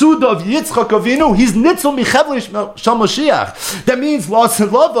the Suda of Yitzchak Avinu, he's Nitzel Michevlish Shal Mashiach. That means,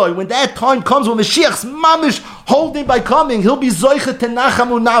 when that time comes, when Mashiach's mamish holding by coming, he'll be Zoichet to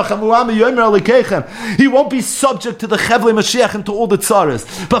Nachamu Yomer Alikechem. He won't be subject to the Chevlei Mashiach and to all the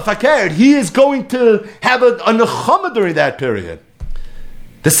tzaras. But Fakir, he is going to have a nechama during that period.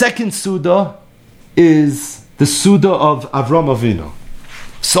 The second Suda is the Suda of Avram Avinu.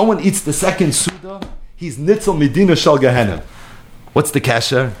 Someone eats the second Suda, he's Nitzel Medina Shal Gehenim. What's the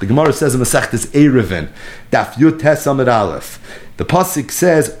kasher? The Gemara says in Masechtas Erevin, Daf Yud Tes Amud Aleph. The pasuk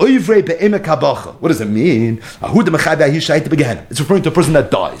says, Oivrei be'emek habacha. What does it mean? It's referring to a person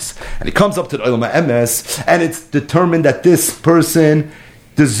that dies. And he comes up to the Olam HaEmes, and it's determined that this person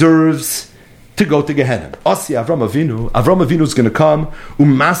deserves to go to Gehenna. Asi Avram Avinu is going to come,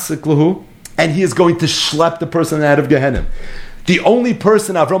 umasik lahu, and he is going to schlep the person out of Gehenna. The only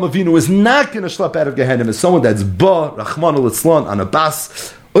person Avram Avinu is not going to schlep out of Gehenna is someone that's ba, Rachman al-Itzlan, on a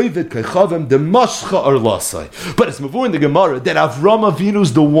bas, oivet kechavim, the mashcha or lasai. But it's mavu in the Gemara that Avram Avinu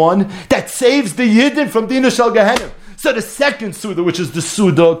is the one that saves the Yidden from Dina Shal Gehenna. So the second Suda, which is the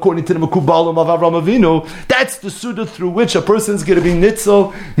Suda, according to the Mekubalim of Avram Avinu, that's the Suda through which a person is going to be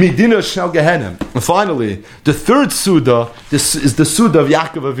Nitzel, Medina Shal Gehenim. And finally, the third Suda is the Suda of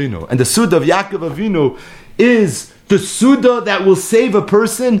Yaakov Avinu. And the Suda of Yaakov Avinu is the Suda that will save a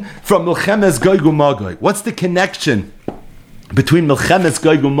person from Milchemes Gog Umagog. What's the connection between Milchemes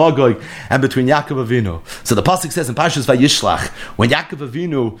Gog Umagog and between Yaakov Avinu? So the pasuk says in Parshas Vayishlach, when Yaakov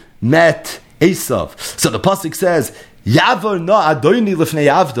Avinu met Esav, so the pasuk says, Yavor na adoini lifnei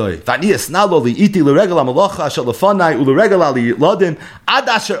avdoi, v'ani esnalo li'iti l'regel ha'malacha asher lefanai u'leregel ha'li'ladin ad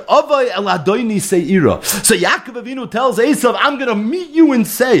asher avoi el adoini se'ira. So Yaakov Avinu tells Esav, I'm going to meet you in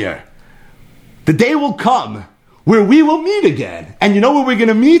Seir. The day will come where we will meet again. And you know where we're going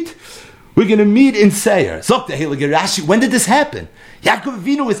to meet? We're going to meet in Seir. Zokta Rashi, when did this happen? Yaakov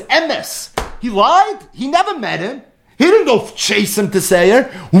Avinu is emes. He lied. He never met him. He didn't go chase him to Seir.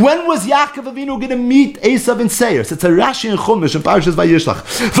 When was Yaakov Avinu going to meet Esav in Seir? So it's a Rashi in Chumash in Parshas Vayishlach.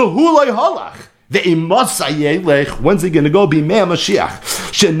 V'hu lo halach. When's he going to go? B'mei Mashiach.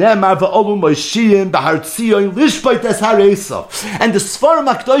 Shenemar v'olu Moshiim b'hartzion lishpait es har Esav. And the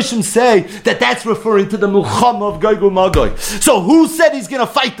Sfarim HaKadoshim say that that's referring to the Milchama of Gog Umagog. So who said he's going to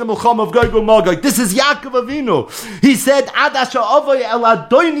fight the Milchama of Gog Umagog? This is Yaakov Avinu. He said, Ad asher avay el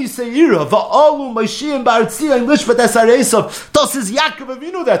adoini seira v'olu Moshiim b'hartzion lishpait es har Esav. This is Yaakov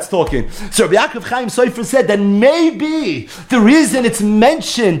Avinu that's talking. So Rabbi Yaakov Chaim Sofer said that maybe the reason it's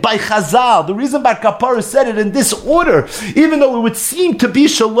mentioned by Chazal, the reason Reuven bar Kapara said it in this order, even though it would seem to be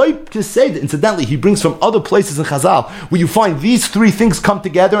Shaloi to say that. Incidentally, he brings from other places in Chazal where you find these three things come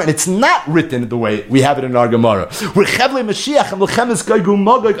together, and it's not written the way we have it in our Gemara, where Chevle Mashiach and Lechemes Gog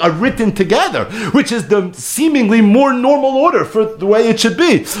Magog are written together, which is the seemingly more normal order for the way it should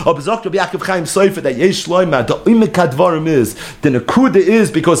be. That Yesh Loima, the Imekadvarim is, the Nakuda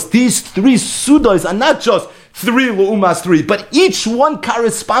is, because these three Sudas are not just three Lu'umas three, but each one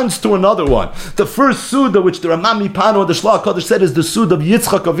corresponds to another one. The first Suda, which the Ramami Pano and the Shlach Kodesh said is the Suda of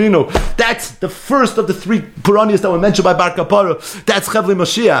Yitzchak Avinu, that's the first of the three Puranias that were mentioned by Bar Kapara. That's Chevli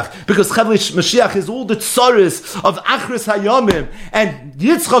Mashiach, because Chevli Mashiach is all the tsaris of Achris Hayamim, and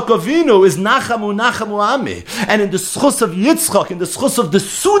Yitzchak Avinu is Nachamu Nachamu Ami. And in the schus of Yitzchak, in the schus of the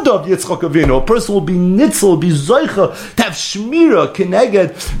Suda of Yitzchak Avinu, a person will be nitzel, will be zoicha, to have shmira,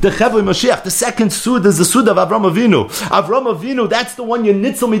 keneged, the Chevli Mashiach. The second Suda is the Suda of Avram Avinu. Avram Avinu, that's the one you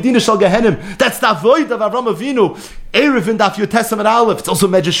nitzel medina shal gehenim. That's the avoid of Avram Avinu. Erev in Daf Yud Testament Aleph. It's also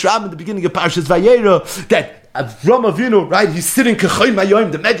Medrash Rab in the beginning of Parshas Vayera that Avram Avinu, right? He's sitting kechayim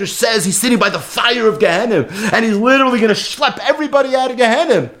hayom. The Medrash says he's sitting by the fire of Gehenim, and he's literally going to schlep everybody out of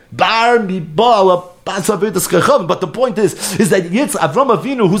Gehenim. Bar mibal. But the point is that Avram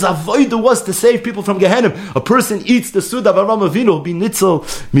Avinu, whose avodah was to save people from Gehenim, a person eats the Suda of Avram Avinu, will be nitzel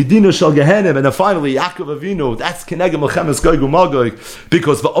medina shal Gehenim. And then finally, Yaakov Avinu, that's Kenegem Lechemes Gog Magog,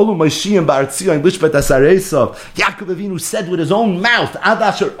 because v'olu Moshiach ba'artzion lishbet asaresav. Yaakov Avinu said with his own mouth, Ad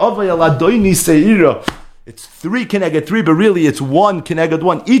asher avay al adoini seira. It's three keneged three, but really it's one keneged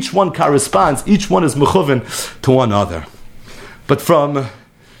one. Each one corresponds. Each one is mechuven to one other. But from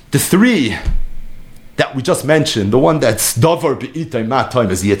the three that we just mentioned, the one that's davar be'itay matayim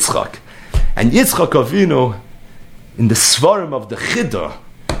is Yitzchak. And Yitzchak Avinu, in the svarim of the Chida,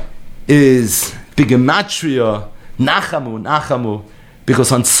 is bigematria nachamu,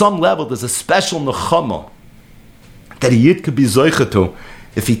 because on some level there's a special nechama that a yid could be zoicha to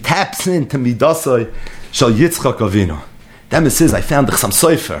if he taps into midasai shal Yitzchak Avinu. That says, I found the Chasam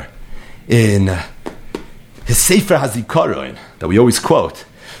Sofer in his Sefer Hazikaron that we always quote.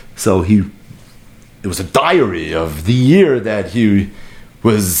 So it was a diary of the year that he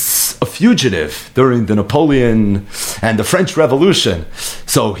was a fugitive during the Napoleon and the French Revolution.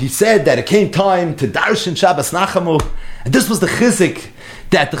 So he said that it came time to darshan Shabbos Nachamu, and this was the chizik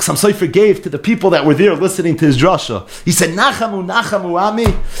that the Chasam Sofer gave to the people that were there listening to his drasha. He said, Nachamu Ami,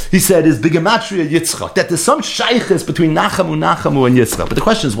 he said, is bigematria Yitzchak, that there's some shaykhis between Nachamu and Yitzchak. But the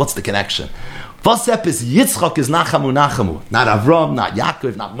question is, what's the connection? Vasep is Yitzchak is Nachamu, not Avram, not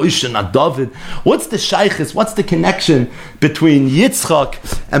Yaakov, not Moshe, not David. What's the shaykhis? What's the connection between Yitzchak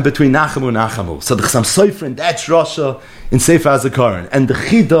and between Nachamu? So the Chasam Sofer in that drasha in Sefer HaZikaron, and the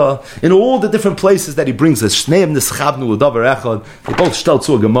Chida in all the different places that he brings us. Shneim nischabnu l'davar echad. They both shtel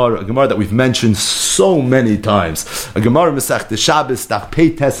to a Gemara that we've mentioned so many times. A Gemara Masech the Shabbos daf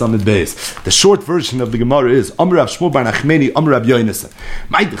Pei Tes Amid Beis. The short version of the Gemara is Amar Rav Shmuel bar Nachmeni Amar Rav Yonasan.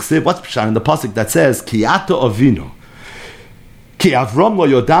 Ma'idich what's pshat in the pasuk that says Ki ato avinu, Ki Avram lo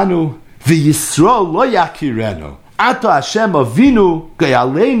yodanu, VeYisrael lo yakirenu. Ato Hashem Avinu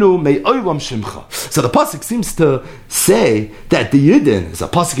Gayaleinu Me'olam Shimcha. So the pasuk seems to say that the Yidden, is a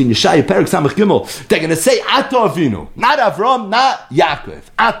pasuk in Yeshaya Perek Samach Gimel, they're going to say Ato Avinu, not Avram, not Yaakov.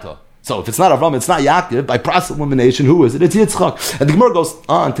 Ato. So if it's not Avram, it's not Yaakov. By process elimination, who is it? It's Yitzchak. And the Gemara goes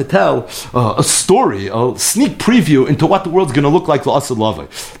on to tell a story, a sneak preview into what the world's going to look like to Asad Lavai.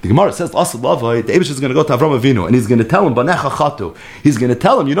 The Gemara says, Asad Lavai, the Eibush is going to go to Avram Avinu, and he's going to tell him, Banecha Chatu. He's going to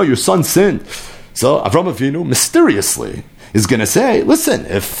tell him, your son sinned. So Avram Avinu mysteriously is going to say, listen,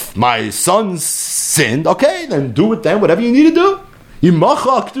 if my son sinned, okay, then do it then, whatever you need to do.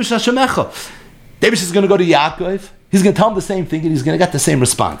 Yimacha Akdush Hashemecha. David is going to go to Yaakov. He's going to tell him the same thing, and he's going to get the same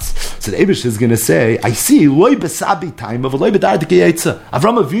response. So the Eibush is going to say, I see, loy besabi time of a loy bedar dekiyetza.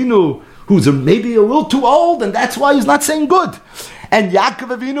 Avram Avinu, who's maybe a little too old, and that's why he's not saying good. And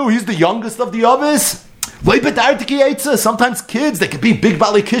Yaakov Avinu, he's the youngest of the others. Sometimes kids, they could be big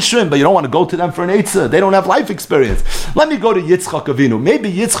Bali Kishrim, but you don't want to go to them for an Eitzah. They don't have life experience. Let me go to Yitzchak Avinu.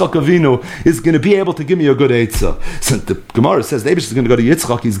 Maybe Yitzchak Avinu is going to be able to give me a good Eitzah. So the Gemara says the Eibush is going to go to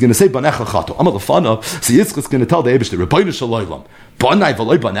Yitzchak. He's going to say Banecha Chatu. Amal Lefana. So Yitzchak's going to tell the Eibush, Rebbeinu Shalom.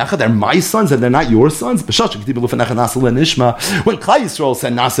 They're my sons and they're not your sons. When Klai Yisrael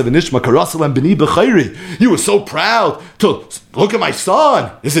said Nasav and Ishma, Karasal and B'ni B'chayri, you were so proud to look at my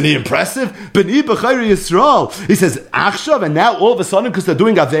son. Isn't he impressive? B'ni B'chayri Yisrael. He says, Achshav, and now all of a sudden, because they're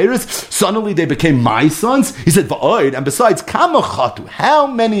doing Averis, suddenly they became my sons. He said, Va'oid, and besides, Kama Chatu, how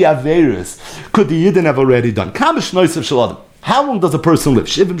many Averis could the Yidden have already done? Kama Shnoisav Shalom. How long does a person live?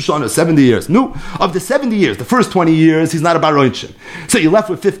 70 years. No, of the 70 years, the first 20 years, he's not a baroinchin. So you're left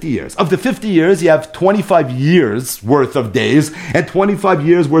with 50 years. Of the 50 years, you have 25 years worth of days and 25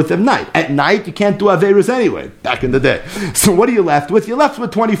 years worth of night. At night, you can't do Averis anyway, back in the day. So what are you left with? You're left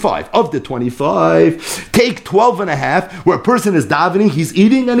with 25. Of the 25, take 12 and a half, where a person is davening, he's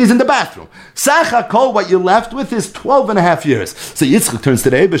eating, and he's in the bathroom. Sachakol, what you're left with is 12 and a half years. So Yitzchak turns to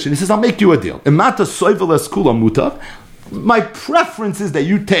the Eibush and he says, I'll make you a deal. Imata soiveles kula mutav. My preference is that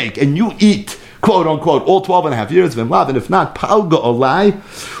you take and you eat, quote unquote, all 12 and a half years of Imlav, and if not, palga olai,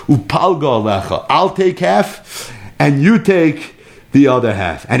 upalga olecha. I'll take half, and you take the other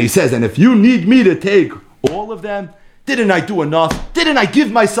half. And he says, and if you need me to take all of them, didn't I do enough? Didn't I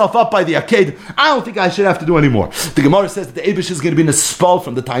give myself up by the arcade? I don't think I should have to do any more. The Gemara says that the Eibush is going to be in a spell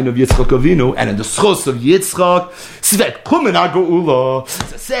from the time of Yitzchak Avinu, and in the schos of Yitzchak, Svet kumen ageula,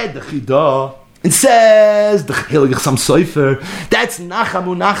 said the Chidah. It says the Chilig Sam Sofer. That's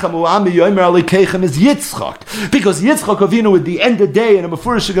Nachamu Ami Yomer Alikechem is Yitzchak, because Yitzchak Avinu at the end of the day in a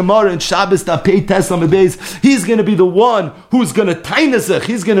Mefurish Gemara and Shabbos Tapei Teslam Beis, he's going to be the one who's going to tainazach.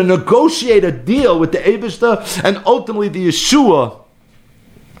 He's going to negotiate a deal with the Eibishter, and ultimately the Yeshua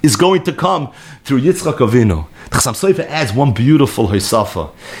is going to come through Yitzchak Avinu. The Chassam Sofer adds one beautiful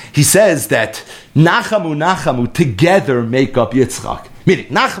Hosafa. He says that Nachamu together make up Yitzchak. Meaning,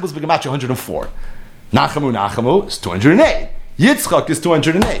 Nachamu is Begematria 104. Nachamu is 208. Yitzchak is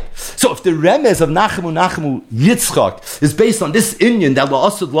 208. So if the remez of Nachamu Yitzchak is based on this inyan that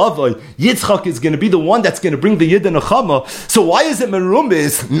La'asud Lavoi, Yitzchak is going to be the one that's going to bring the Yid and Nechama, so why is it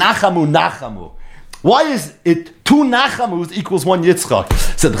Merumiz Nachamu? Why is it 2 Nachamus equals 1 Yitzchak?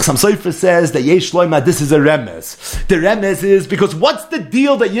 So the Chassam Sofer says that Yesh Loima, this is a remez. The remez is because what's the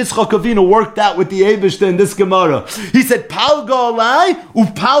deal that Yitzchak Avinu worked out with the Eibishter in this Gemara? He said, Palga alai,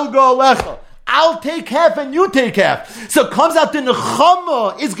 upalga alecha. I'll take half and you take half. So it comes out the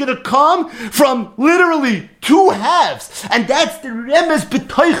Nechama is going to come from literally 2 halves. And that's the Remez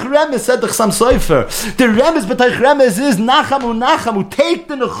B'toich Remez, said the Chassam Sofer. The Remez B'toich Remez is Nachamu. Take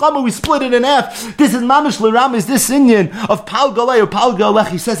the Nechama, we split it in half. This is Mamish L'Ram, is this Inyan of Pal Galei or Pal Galech.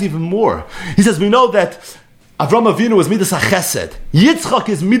 He says even more. He says, we know that Avram Avinu was Midas HaChesed. Yitzchak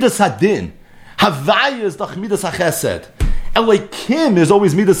is Midas HaDin. Havaya is Dach Midas HaChesed. Elokim is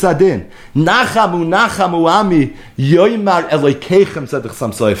always Midas Adin. Nachamu Ami Yoimar Elokeichem, said the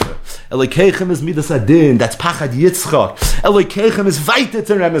Chassam Sofer. Elokeichem is Midas Adin. That's Pachad Yitzchak. Elokeichem is Vaitet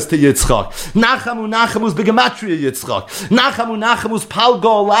and Remes to Yitzchak. Nachamu is Begematria Yitzchak. Nachamu is Palga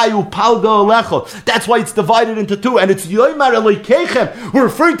Olayu, Palga Olecho. That's why it's divided into 2. And it's Yoimar Elokeichem. We're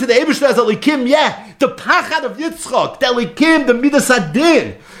referring to the Eibushter as Elokim, the Pachad of Yitzchak. The Elokim, the Midas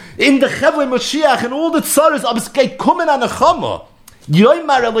Adin. In the Chevle Moshiach and all the tzaras, Abskei Kumen Anachama.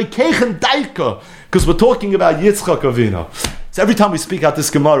 Yoimar Elokeichem Daika. Because we're talking about Yitzchak Avinu. So every time we speak out this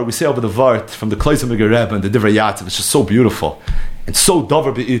Gemara, we say over the Vart from the Kloisenberger Rebbe and the Divrei Yatzav. It's just so beautiful. And so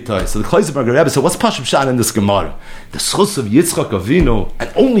Dover Be'itai. So the Kloisenberger Rebbe said, what's Pashim Shan in this Gemara? The schus of Yitzchak Avinu,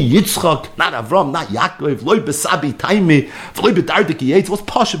 and only Yitzchak, not Avram, not Yaakov, Loi Besabi Taimi, Loi Bedardik Yates. What's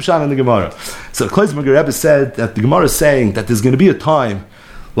Pashim Shan in the Gemara? So the Kloisenberger Rebbe said that the Gemara is saying that there's going to be a time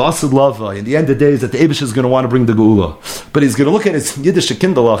Lasud Lava, in the end of the days, that the Eibush is going to want to bring the Geula. But he's going to look at his Yiddish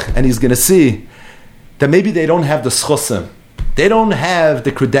Kindalach, and he's going to see that maybe they don't have the schusim. They don't have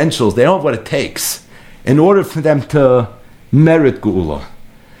the credentials. They don't have what it takes in order for them to merit Geula.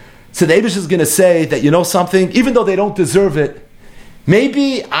 So the Eibush is going to say that, you know something, even though they don't deserve it,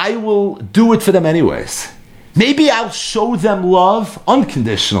 maybe I will do it for them anyways. Maybe I'll show them love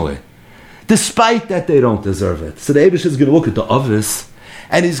unconditionally, despite that they don't deserve it. So the Eibush is going to look at the Avis,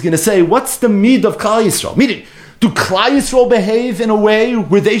 and he's going to say, what's the mid of Klal Yisrael? Meaning, do Klal Yisrael behave in a way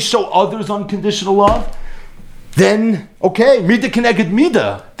where they show others unconditional love? Then, okay, Mida Keneged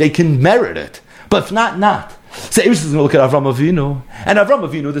Mida, they can merit it. But if not, not. So Eibush is going to look at Avram Avinu. And Avram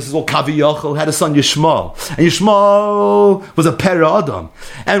Avinu, this is all Kavi Yochel, had a son Yishmael. And Yishmael was a Per Adam.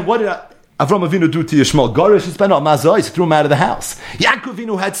 And what did Avram Avinu do to Yishmael? Garish is Ben Mazai, threw him out of the house. Yaakov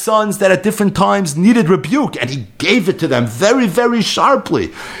Avinu had sons that at different times needed rebuke, and he gave it to them very, very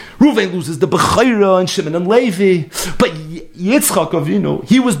sharply. Reuven loses the Bechaira and Shimon and Levi. But Yitzchak Avinu,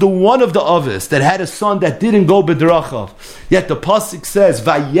 he was the one of the Avis that had a son that didn't go B'drachav. Yet the Pasuk says,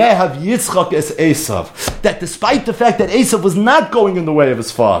 Vayehav Yitzchak es Esav. That despite the fact that Esav was not going in the way of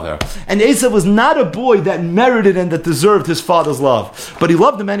his father, and Esav was not a boy that merited and that deserved his father's love, but he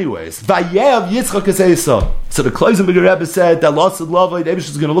loved him anyways. Vayehav Yitzchak es Esav. So the Kloisenberger Rebbe said that lots of love, Eibush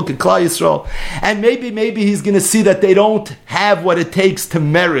is going to look at Klal Yisrael, and maybe he's going to see that they don't have what it takes to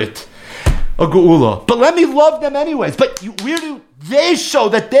merit a geula. But let me love them anyways. But where do They show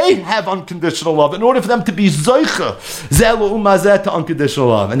that they have unconditional love in order for them to be zoicha zelu umazeh to unconditional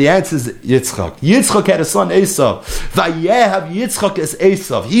love. And the answer is Yitzchak. Yitzchak had a son Esav. Vayehav Yitzchak as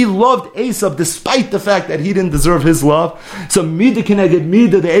Esav. He loved Esav despite the fact that he didn't deserve his love. So Mida Keneged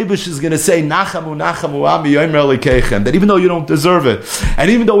Mida, the Eibush is going to say Nachamu Nachamu Ami Yomer Elikechem, that even though you don't deserve it,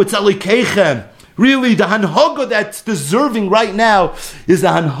 and even though it's Elikechem, really the hanhaga that's deserving right now is the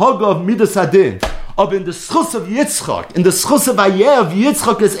hanhaga of Midas Hadin. Of in the schus of Yitzchak, in the schus of Ayev,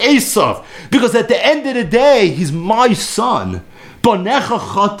 Yitzchak is Esav. Because at the end of the day, he's my son. Bonecha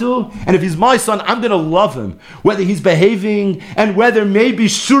chatu, and if he's my son, I'm going to love him. Whether he's behaving, and whether maybe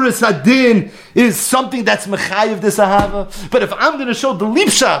Shuras Hadin is something that's mechayiv this ahava. But if I'm going to show the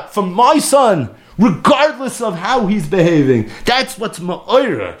lipsha from my son, regardless of how he's behaving, that's what's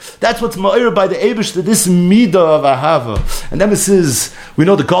ma'ira. That's what's ma'ira by the Eibush, to this midah of ahava. And then this is, we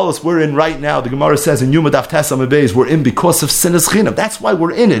know the galus we're in right now. The Gemara says in Yuma Daf Tesam Beis, we're in because of sinas chinam. That's why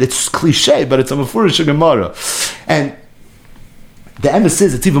we're in it. It's cliche, but it's a mafurish Gemara. And the emes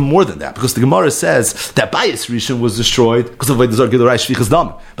is, it's even more than that, because the Gemara says that Bayis Rishon was destroyed because of Vayizar Gilurai Shvichas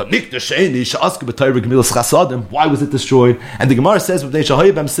Dam. But Mikdash Sheni Sha'aska B'Torah Gemilas Chasadim, why was it destroyed? And the Gemara says V'nei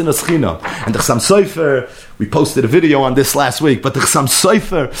Shahayibam Sinas China. And the Chassam Sofer, we posted a video on this last week, but the Chassam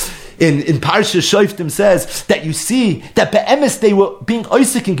Sofer in Parsha Shoftim says that you see that be'emes they were being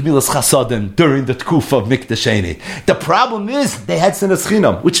oisik in Gemilas Chasadim during the Tkufa of Mikdash Sheni. The problem is they had Sinas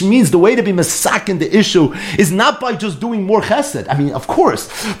Chinam, which means the way to be masak in the issue is not by just doing more chesed. I mean, of course,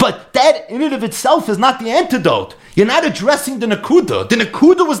 but that in and of itself is not the antidote. You're not addressing the Nakuda. The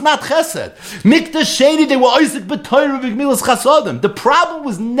Nakuda was not chesed. Mikdash Sheni, they were oisik b'Torah v'Gemilas Chasadim. The problem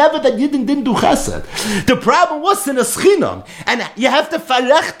was never that Yidden didn't do chesed. The problem was Sinas Chinam. And you have to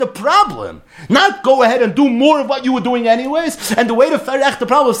farech the problem. Not go ahead and do more of what you were doing anyways. And the way to farech the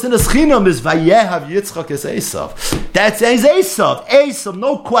problem of Sinas Chinam is Vayehav Yitzchak as Esav. That's Esav. Esav,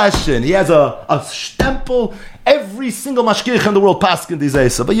 no question. He has a stempel. Every single mashkirich in the world paskin these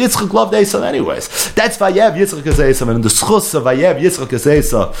Esav. But Yitzchak loved Esav anyways. That's Vayev Yitzchak as Esav. And in the schus of Vayev Yitzchak as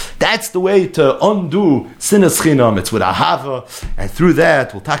Esav, that's the way to undo Sinas Chinam. It's with Ahava. And through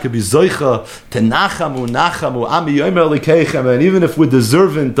that, we'll take a bizoicha to Nachamu Ami Yomer Elikechem. And even if we're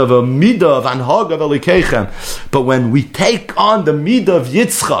deserving of a midah of anhag of Elikechem, but when we take on the midah of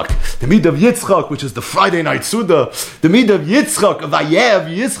Yitzchak, which is the Friday night Suda, the midah of Yitzchak, of Vayev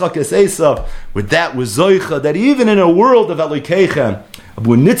Yitzchak as Esav, with that was zoicha that even in a world of Elikechem,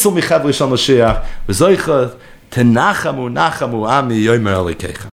 Abu Nitzel Michav L'Shal Mashiach, was zoicha to Nachamu Ami Yomer Elikechem.